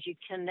 because you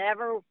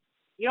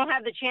don't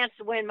have the chance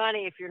to win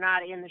money if you're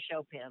not in the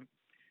show pen.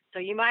 So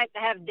you might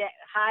have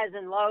highs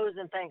and lows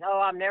and think, oh,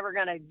 I'm never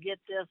going to get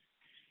this.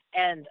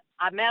 And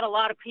I met a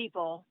lot of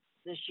people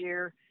this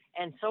year,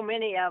 and so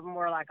many of them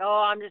were like,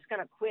 oh, I'm just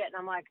going to quit. And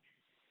I'm like,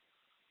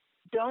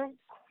 don't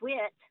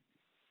quit.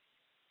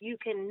 You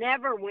can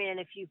never win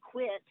if you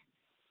quit.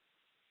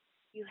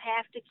 You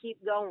have to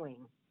keep going.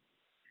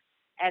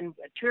 And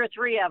 2 or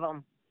 3 of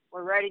them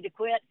were ready to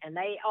quit, and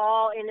they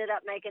all ended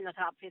up making the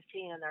top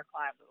 15 in their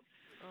classes.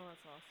 Oh,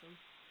 that's awesome.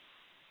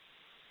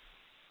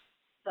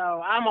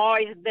 So I'm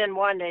always been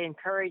one to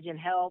encourage and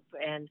help,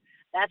 and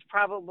that's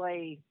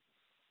probably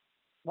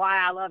why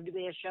I love to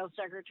be a show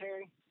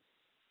secretary,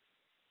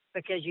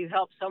 because you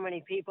help so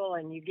many people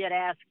and you get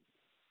asked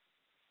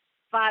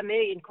 5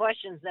 million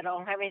questions that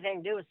don't have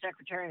anything to do with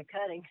secretary and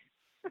cutting.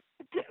 That's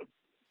true.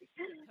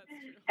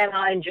 And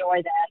I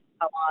enjoy that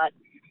a lot.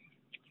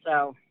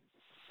 So.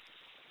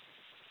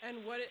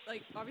 And what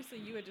obviously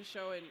you had to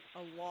show in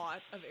a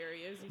lot of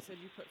areas. You said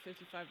you put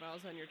 55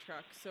 miles on your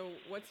truck. So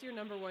what's your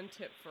number one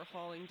tip for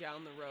hauling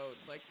down the road?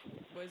 Like,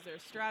 was there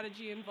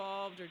strategy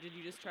involved, or did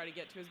you just try to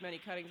get to as many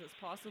cuttings as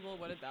possible?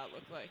 What did that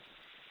look like?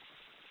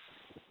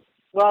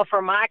 Well,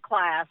 for my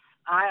class,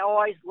 I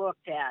always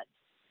looked at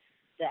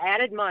the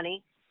added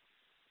money,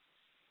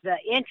 the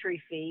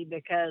entry fee,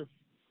 because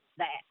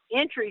the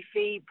entry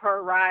fee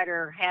per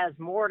rider has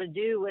more to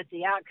do with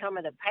the outcome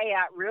of the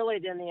payout really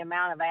than the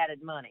amount of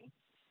added money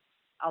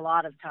a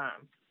lot of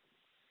times.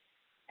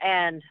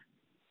 And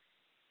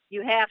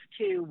you have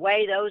to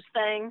weigh those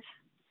things.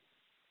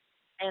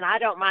 And I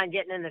don't mind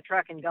getting in the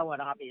truck and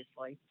going,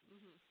 obviously.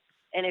 Mm-hmm.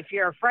 And if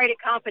you're afraid of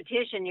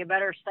competition, you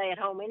better stay at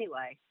home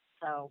anyway.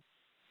 So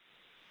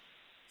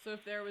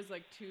if there was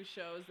like 2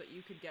 shows that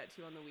you could get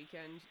to on the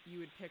weekend, you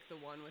would pick the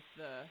one with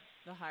the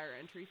higher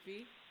entry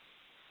fee?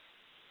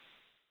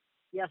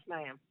 Yes,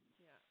 ma'am.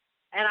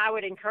 Yeah. And I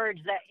would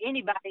encourage that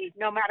anybody,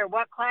 no matter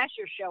what class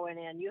you're showing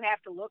in, you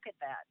have to look at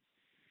that.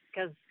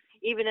 Because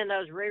even in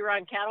those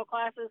rerun cattle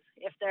classes,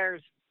 if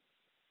there's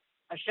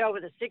a show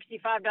with a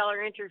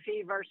 $65 entry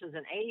fee versus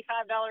an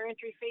 $85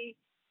 entry fee,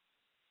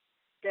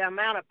 the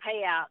amount of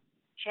payout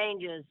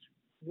changes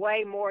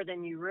way more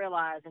than you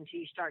realize until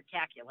you start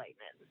calculating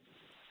it.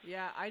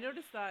 Yeah, I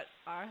noticed that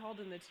I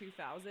hauled in the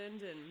 2000,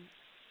 and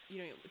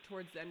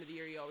towards the end of the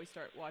year, you always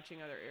start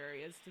watching other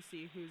areas to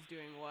see who's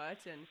doing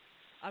what. And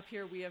up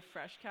here, we have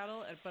fresh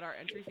cattle, but our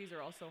entry fees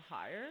are also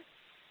higher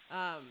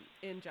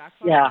in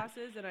jackpot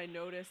classes. And I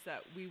noticed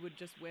that we would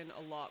just win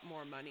a lot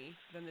more money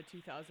than the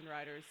 2000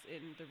 riders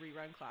in the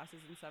rerun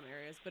classes in some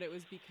areas, but it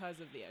was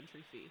because of the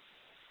entry fee.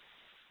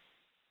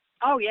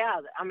 Oh, yeah.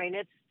 I mean,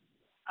 it's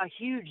a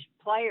huge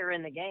player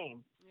in the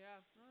game. Yeah,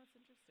 no, that's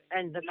interesting.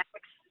 And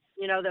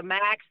the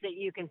max that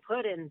you can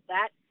put in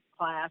that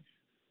class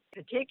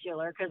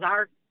particular, because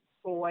our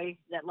boy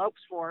that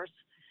lopes for us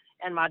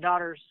and my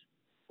daughter's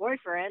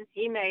boyfriend,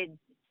 he made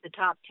the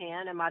top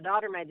 10, and my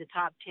daughter made the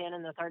top 10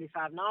 in the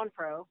 35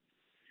 non-pro.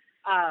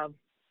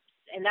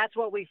 And that's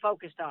what we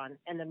focused on.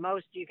 And the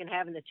most you can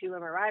have in the 2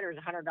 limit rider is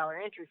a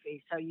 $100 entry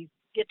fee. So you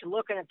get to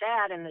looking at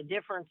that, and the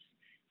difference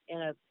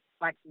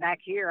like back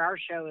here, our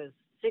show is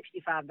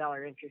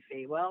 $65 entry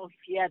fee. Well, if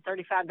you had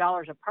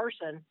 $35 a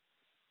person,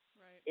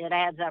 right, it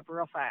adds up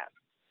real fast.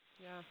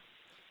 Yeah.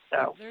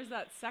 So there's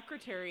that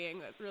secretarying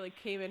that really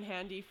came in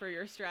handy for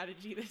your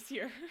strategy this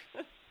year.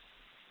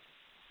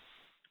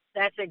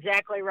 That's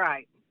exactly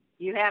right.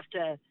 You have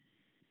to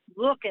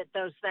look at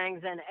those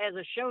things. And as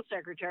a show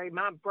secretary,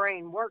 my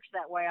brain works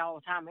that way all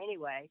the time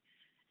anyway.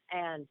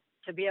 And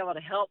to be able to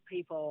help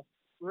people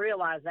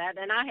realize that.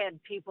 And I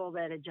had people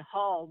that had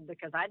hauled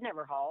because I'd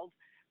never hauled.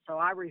 So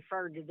I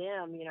referred to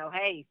them,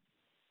 hey,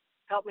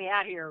 help me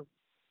out here.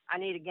 I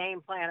need a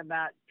game plan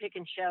about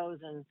picking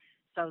shows. And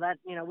so that,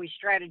 we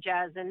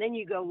strategized. And then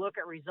you go look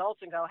at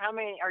results and go, how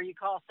many are you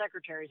called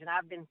secretaries? And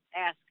I've been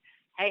asked,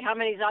 hey, how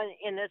many's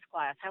in this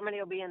class? How many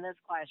will be in this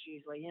class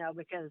usually?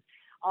 Because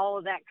all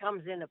of that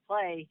comes into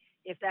play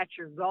if that's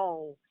your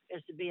goal,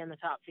 is to be in the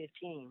top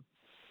 15.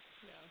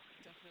 Yeah,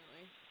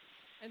 definitely.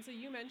 And so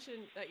you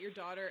mentioned that your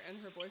daughter and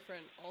her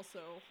boyfriend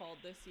also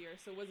hauled this year.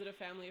 So was it a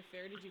family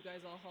affair? Did you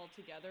guys all haul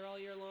together all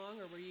year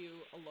long, or were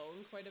you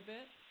alone quite a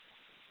bit?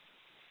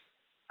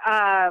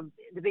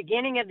 The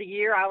beginning of the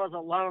year, I was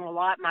alone a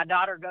lot. My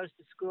daughter goes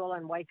to school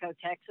in Waco,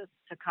 Texas,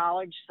 to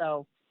college,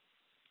 so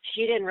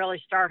she didn't really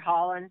start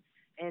hauling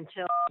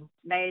until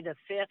May the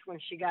 5th when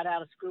she got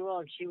out of school,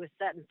 and she was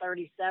setting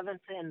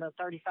 37th in the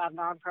 35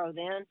 non-pro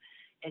then,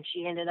 and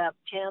she ended up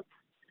 10th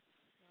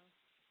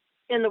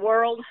in the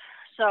world.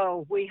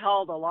 So we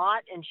hauled a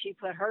lot, and she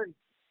put her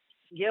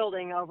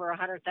gilding over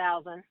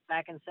 100,000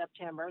 back in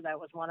September. That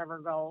was one of her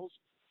goals.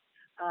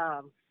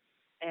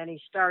 And he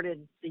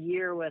started the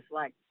year with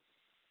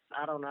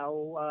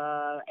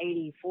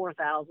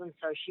 84,000.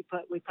 So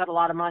we put a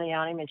lot of money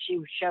on him, and she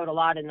showed a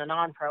lot in the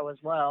non-pro as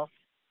well.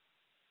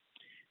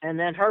 And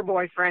then her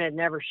boyfriend had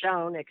never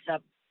shown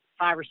except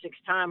 5 or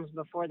 6 times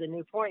before the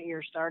new point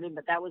year started,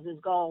 but that was his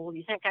goal. Well,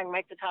 you think I can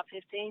make the top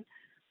 15?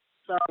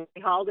 So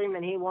we hauled him,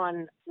 and he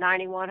won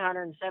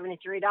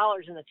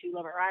 $9,173 in the 2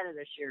 limit rider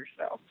this year.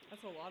 So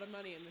that's a lot of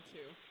money in the 2.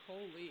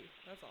 Holy,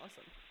 that's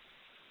awesome.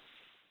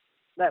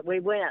 But we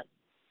went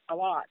a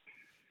lot,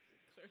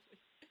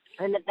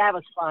 and that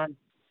was fun.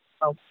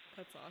 So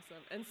that's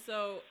awesome. And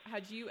so,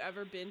 had you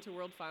ever been to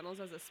World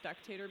Finals as a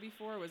spectator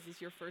before? Or was this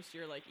your first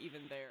year,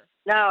 even there?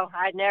 No,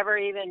 I'd never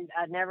even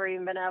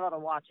been able to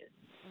watch it.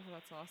 Oh,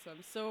 that's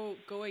awesome. So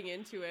going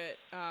into it,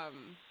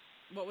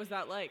 what was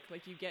that like?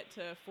 You get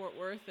to Fort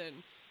Worth,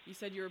 and you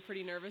said you were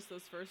pretty nervous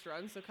those first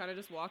runs. So kind of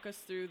just walk us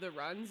through the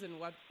runs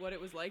and what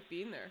it was like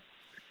being there.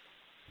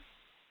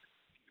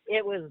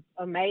 It was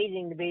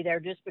amazing to be there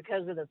just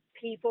because of the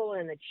people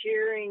and the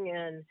cheering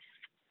and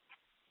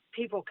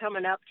people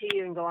coming up to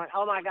you and going,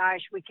 oh my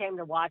gosh, we came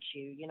to watch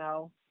you,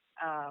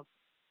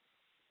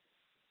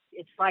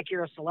 It's like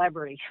you're a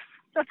celebrity.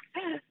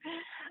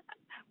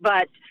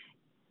 But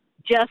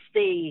just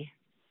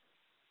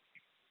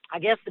I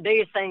guess the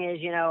biggest thing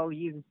is,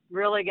 you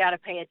really got to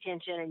pay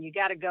attention, and you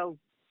got to go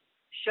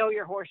show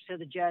your horse to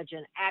the judge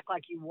and act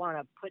like you want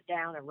to put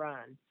down a run.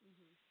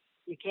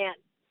 Mm-hmm. You can't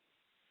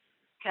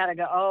kind of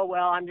go, oh,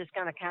 well, I'm just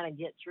going to kind of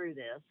get through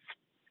this.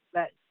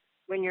 But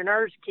when your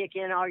nerves kick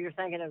in, all you're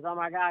thinking is, oh,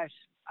 my gosh,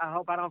 I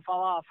hope I don't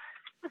fall off.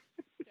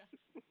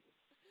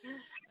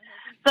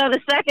 So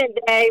the second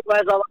day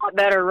was a lot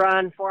better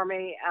run for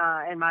me,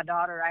 and my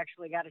daughter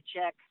actually got a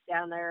check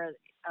down there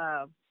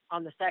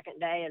on the second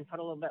day and put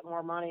a little bit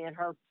more money in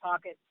her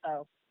pocket.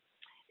 So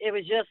it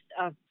was just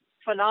a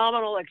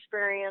phenomenal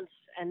experience,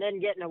 and then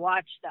getting to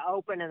watch the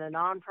Open and the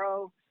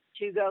Non-Pro,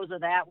 2 goes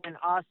of that when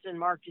Austin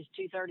marked his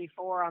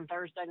 234 on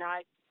Thursday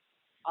night.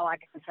 All I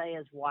can say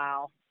is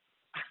wow.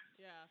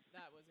 Yeah,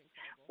 that was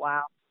incredible.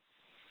 Wow.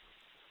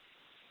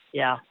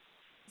 Yeah.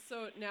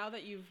 So now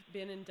that you've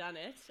been and done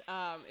it,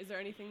 is there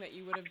anything that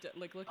you would have,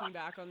 like looking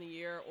back on the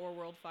year or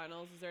World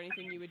Finals, is there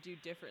anything you would do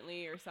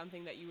differently or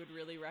something that you would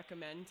really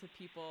recommend to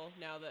people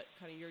now that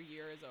kind of your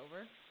year is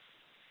over?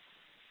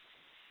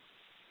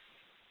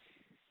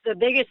 The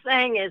biggest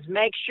thing is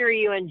make sure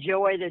you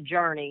enjoy the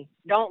journey.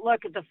 Don't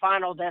look at the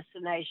final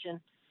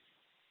destination.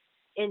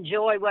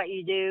 Enjoy what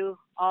you do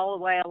all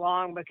the way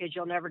along, because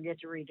you'll never get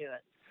to redo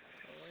it.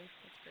 Totally.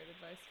 That's great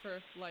advice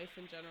for life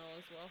in general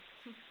as well.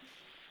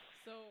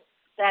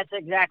 That's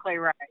exactly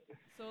right.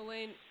 So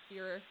Elaine,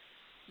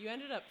 you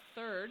ended up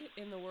 3rd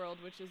in the world,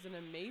 which is an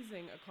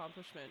amazing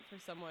accomplishment for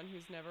someone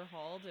who's never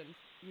hauled, and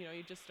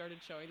you just started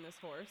showing this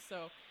horse.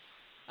 So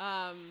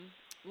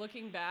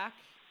looking back,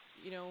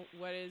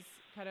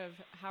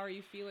 how are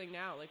you feeling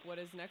now? Like, what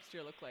does next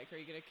year look like? Are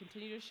you going to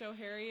continue to show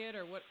Harriet,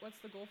 or what's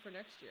the goal for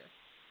next year?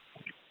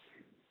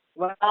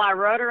 Well, I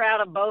rode her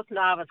out of both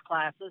novice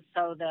classes,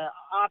 so the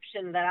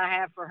option that I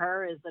have for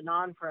her is the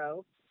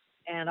non-pro,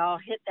 and I'll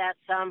hit that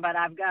some, but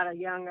I've got a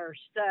younger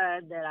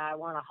stud that I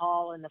want to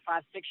haul in the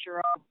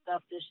 5-6-year-old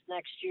stuff this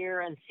next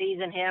year and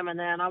season him, and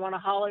then I want to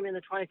haul him in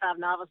the 25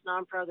 novice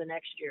non-pro the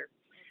next year.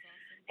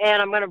 Awesome.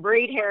 And I'm going to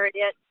breed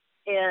Harriet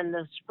in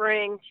the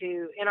spring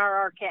to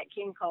NRR Cat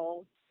King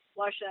Cole,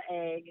 flush an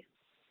egg,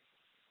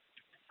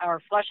 or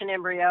flush an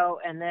embryo,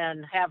 and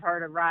then have her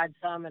to ride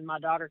some, and my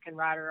daughter can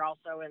ride her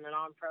also in the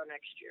non-pro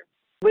next year.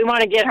 We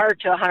want to get her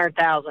to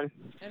 100,000.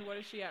 And what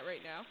is she at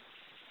right now?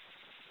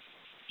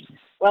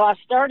 Well, I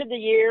started the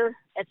year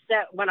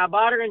when I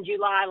bought her in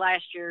July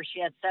last year, she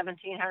had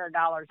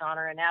 $1,700 on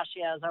her, and now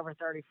she has over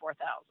 34,000.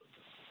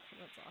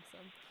 That's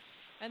awesome.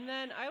 And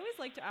then I always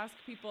like to ask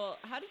people,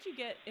 how did you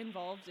get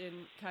involved in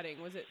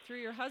cutting? Was it through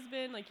your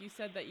husband? Like you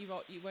said that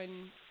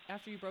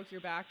after you broke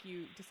your back,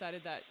 you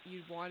decided that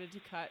you wanted to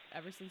cut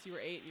ever since you were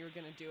 8 and you were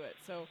going to do it.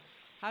 So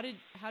how did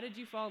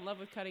you fall in love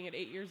with cutting at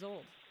 8 years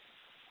old?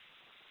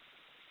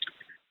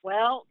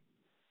 Well,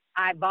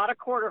 I bought a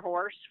quarter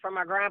horse from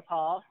my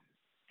grandpa,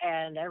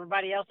 and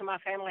everybody else in my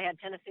family had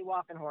Tennessee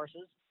walking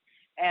horses.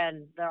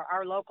 And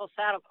our local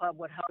saddle club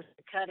would host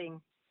a cutting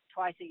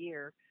twice a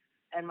year.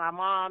 And my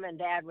mom and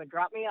dad would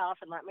drop me off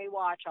and let me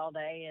watch all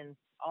day, and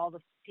all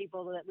the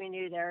people that we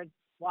knew there would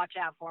watch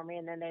out for me,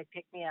 and then they'd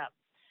pick me up.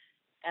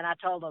 And I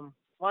told them,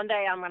 one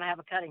day I'm going to have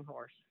a cutting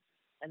horse.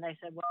 And they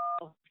said,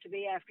 well, to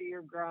be after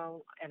you're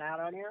grown and out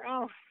on your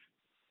own.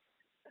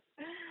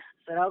 I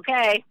said,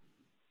 okay.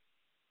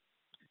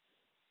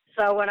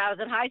 So when I was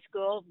in high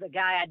school, the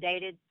guy I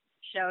dated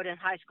showed in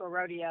high school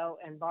rodeo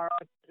and borrowed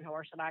a cutting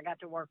horse, and I got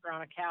to work her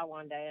on a cow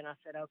one day, and I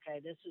said, okay,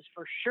 this is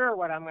for sure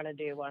what I'm going to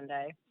do one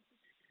day.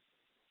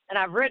 And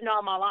I've ridden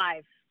all my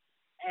life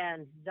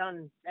and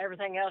done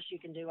everything else you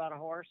can do on a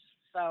horse.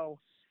 So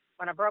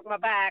when I broke my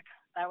back,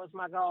 that was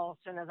my goal.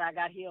 As soon as I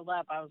got healed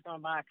up, I was going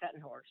to buy a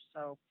cutting horse.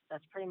 So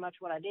that's pretty much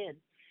what I did.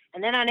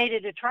 And then I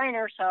needed a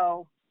trainer,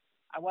 so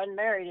I wasn't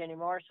married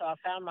anymore. So I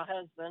found my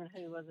husband,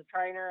 who was a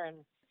trainer, and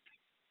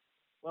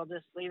we'll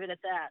just leave it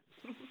at that.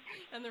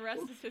 And the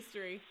rest is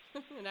history.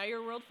 And now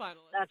you're a world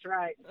finalist. That's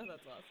right. Oh,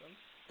 that's awesome.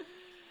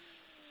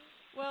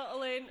 Well,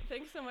 Elaine,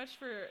 thanks so much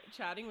for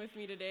chatting with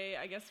me today.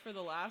 I guess for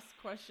the last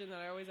question that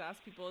I always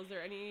ask people, is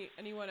there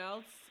anyone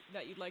else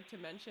that you'd like to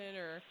mention,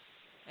 or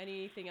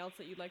anything else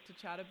that you'd like to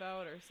chat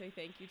about or say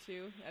thank you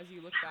to as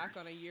you look back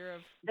on a year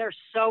of... There's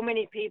so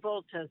many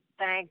people to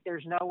thank.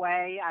 There's no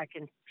way I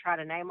can try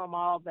to name them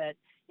all, but,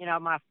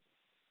 my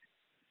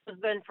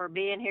husband for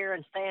being here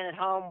and staying at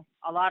home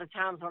a lot of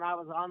times when I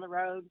was on the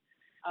road,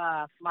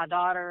 my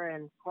daughter,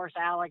 and of course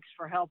Alex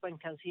for helping,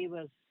 because he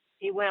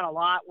went a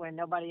lot when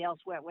nobody else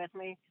went with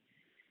me.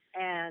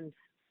 And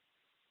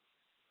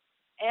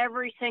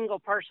every single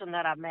person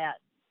that I met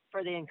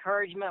for the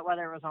encouragement,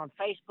 whether it was on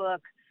Facebook,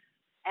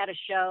 at a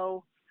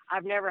show.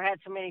 I've never had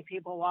so many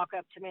people walk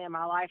up to me in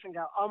my life and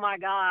go, oh my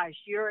gosh,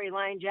 you're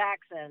Elaine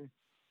Jackson.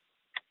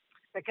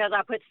 Because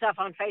I put stuff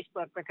on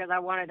Facebook because I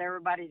wanted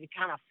everybody to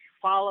kind of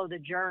follow the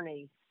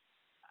journey,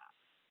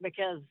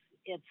 because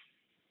it's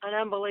an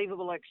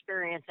unbelievable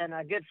experience. And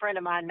a good friend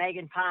of mine,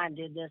 Megan Pine,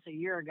 did this a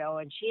year ago,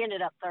 and she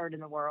ended up 3rd in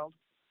the world.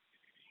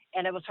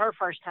 And it was her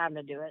first time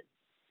to do it.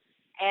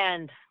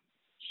 And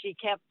she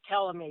kept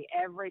telling me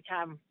every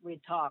time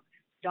we'd talk,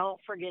 don't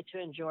forget to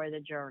enjoy the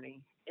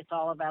journey. It's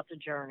all about the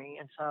journey.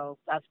 And so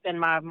that's been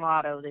my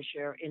motto this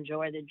year,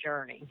 enjoy the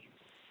journey.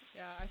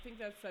 Yeah, I think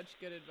that's such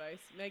good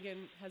advice.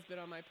 Megan has been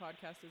on my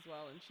podcast as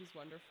well, and she's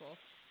wonderful.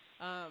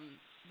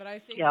 But I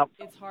think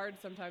it's hard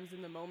sometimes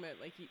in the moment.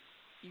 Like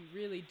you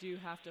really do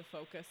have to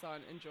focus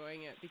on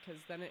enjoying it,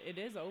 because then it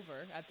is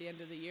over at the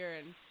end of the year.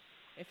 And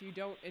if you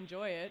don't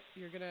enjoy it,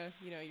 you're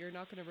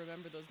not going to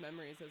remember those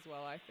memories as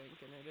well, I think.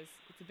 And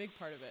it's a big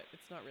part of it.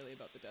 It's not really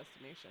about the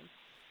destination.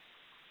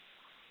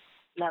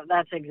 No,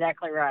 that's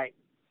exactly right.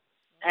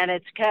 And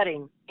it's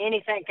cutting.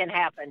 Anything can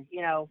happen,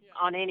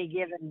 on any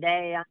given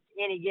day,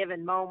 any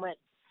given moment.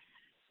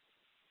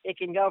 It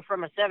can go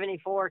from a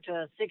 74 to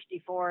a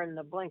 64 in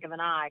the blink of an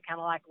eye, kind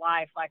of like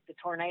life, like the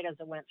tornadoes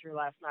that went through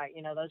last night.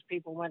 Those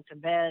people went to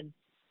bed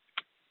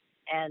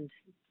and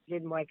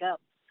didn't wake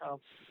up. So.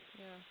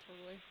 Yeah,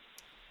 totally.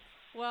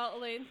 Well,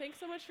 Elaine, thanks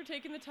so much for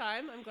taking the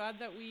time. I'm glad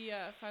that we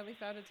finally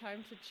found a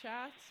time to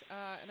chat,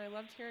 and I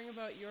loved hearing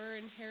about your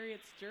and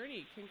Harriet's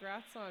journey.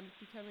 Congrats on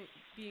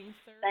being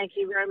third. Thank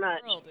you very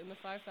much. World in the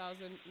 5,000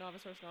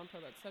 Novice Horse Non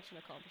Pro. That's such an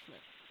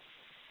accomplishment.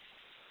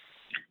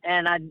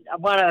 And I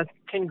want to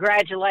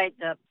congratulate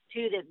the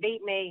two that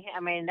beat me. I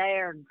mean, they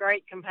are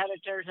great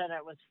competitors, and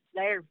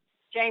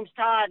James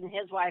Todd and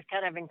his wife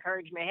kind of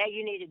encouraged me, hey,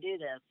 you need to do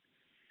this.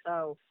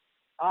 So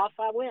off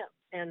I went.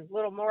 And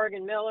little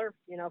Morgan Miller,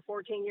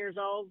 14 years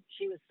old,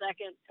 she was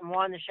second and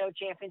won the show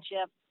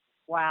championship.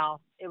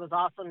 Wow, it was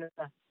awesome.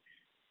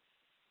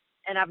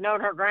 And I've known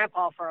her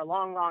grandpa for a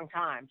long, long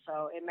time,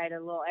 so it made it a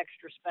little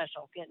extra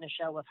special getting to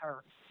show with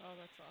her. Oh,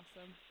 that's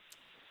awesome.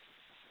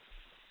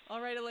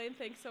 All right, Elaine,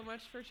 thanks so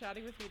much for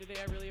chatting with me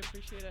today. I really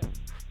appreciate it.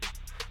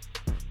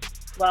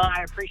 Well,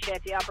 I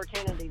appreciate the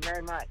opportunity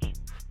very much.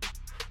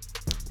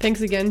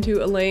 Thanks again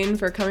to Elaine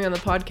for coming on the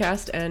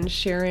podcast and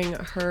sharing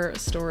her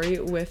story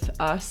with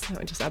us.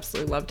 I just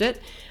absolutely loved it.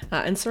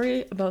 And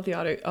sorry about the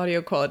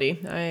audio quality.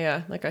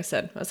 Like I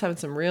said, I was having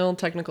some real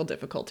technical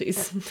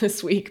difficulties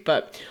this week,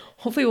 but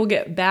hopefully we'll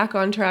get back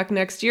on track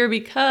next year,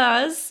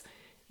 because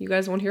you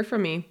guys won't hear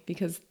from me,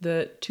 because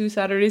the 2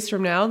 Saturdays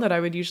from now that I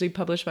would usually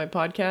publish my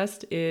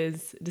podcast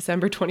is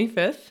December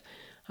 25th,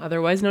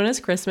 otherwise known as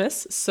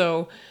Christmas.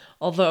 So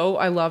although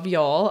I love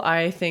y'all,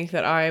 I think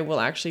that I will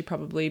actually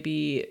probably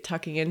be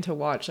tucking in to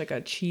watch like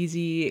a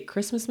cheesy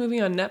Christmas movie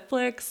on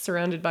Netflix,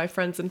 surrounded by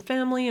friends and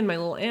family and my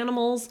little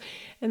animals,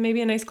 and maybe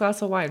a nice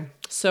glass of wine.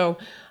 So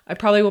I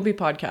probably won't be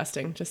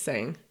podcasting, just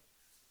saying.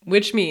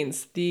 Which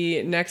means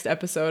the next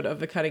episode of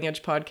the Cutting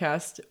Edge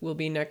podcast will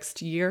be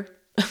next year.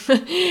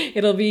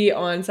 It'll be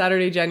on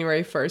Saturday,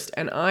 January 1st,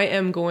 and I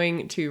am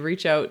going to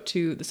reach out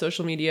to the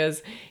social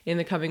medias in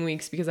the coming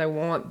weeks, because I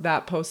want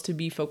that post to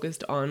be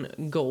focused on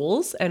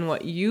goals and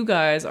what you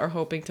guys are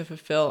hoping to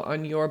fulfill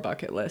on your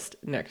bucket list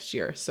next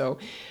year. So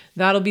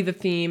that'll be the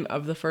theme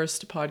of the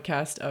first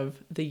podcast of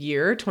the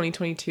year,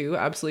 2022.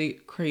 Absolutely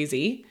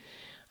crazy.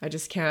 I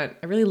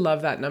really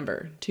love that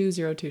number,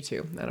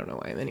 2022. I don't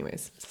know why.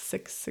 Anyways,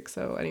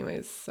 660.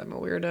 Anyways, I'm a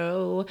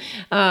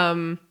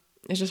weirdo.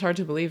 It's just hard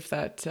to believe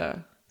that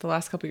the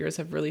last couple of years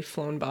have really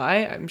flown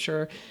by. I'm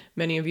sure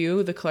many of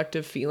you, the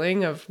collective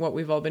feeling of what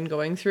we've all been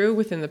going through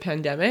within the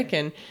pandemic,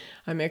 and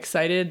I'm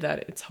excited that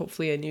it's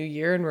hopefully a new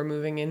year and we're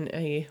moving in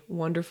a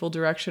wonderful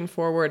direction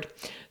forward.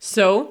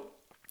 So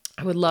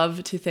I would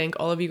love to thank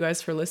all of you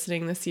guys for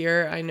listening this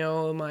year. I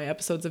know my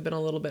episodes have been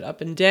a little bit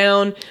up and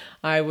down.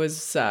 I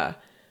was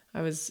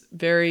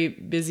very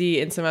busy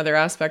in some other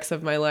aspects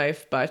of my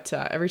life, but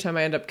every time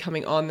I end up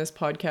coming on this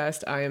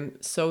podcast, I am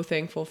so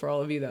thankful for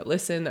all of you that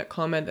listen, that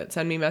comment, that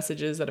send me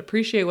messages, that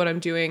appreciate what I'm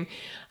doing,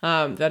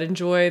 that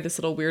enjoy this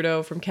little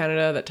weirdo from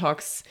Canada that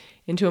talks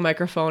into a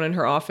microphone in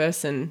her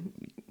office and,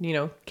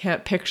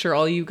 can't picture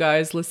all you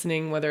guys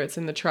listening, whether it's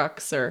in the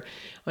trucks or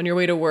on your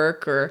way to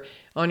work or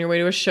on your way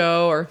to a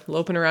show or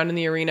loping around in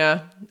the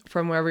arena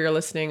from wherever you're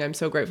listening. I'm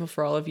so grateful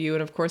for all of you.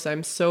 And of course,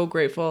 I'm so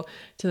grateful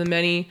to the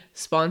many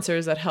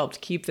sponsors that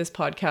helped keep this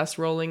podcast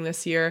rolling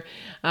this year.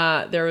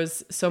 There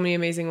was so many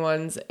amazing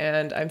ones,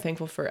 and I'm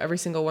thankful for every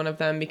single one of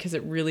them, because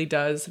it really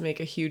does make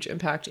a huge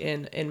impact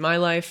in my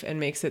life and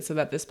makes it so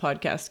that this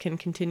podcast can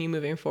continue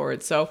moving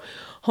forward. So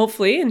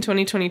hopefully in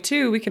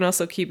 2022, we can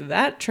also keep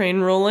that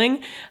train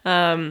rolling.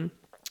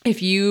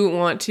 If you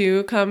want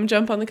to come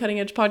jump on the Cutting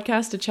Edge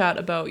podcast to chat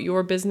about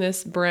your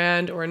business,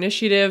 brand, or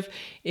initiative,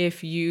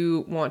 if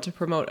you want to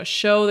promote a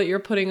show that you're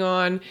putting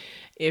on,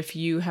 if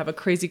you have a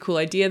crazy cool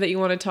idea that you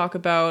want to talk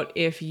about,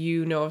 if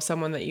you know of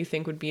someone that you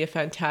think would be a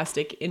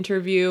fantastic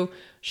interview,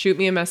 shoot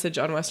me a message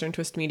on Western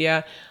Twist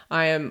Media.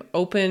 I am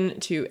open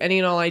to any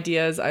and all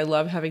ideas. I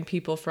love having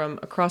people from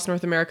across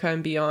North America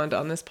and beyond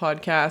on this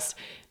podcast.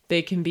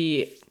 They can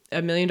be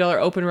 $1 million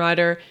open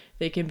rider.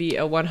 They can be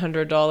a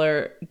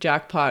 $100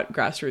 jackpot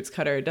grassroots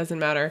cutter. It doesn't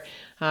matter.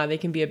 They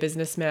can be a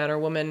businessman or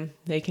woman.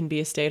 They can be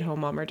a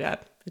stay-at-home mom or dad.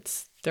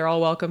 They're all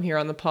welcome here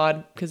on the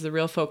pod, because the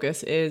real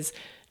focus is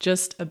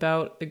just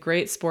about the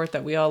great sport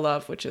that we all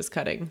love, which is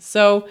cutting.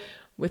 So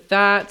with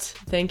that,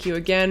 thank you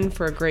again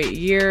for a great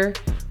year.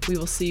 We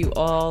will see you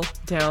all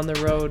down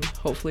the road,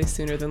 hopefully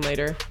sooner than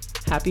later.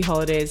 happy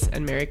holidays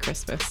and Merry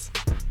Christmas.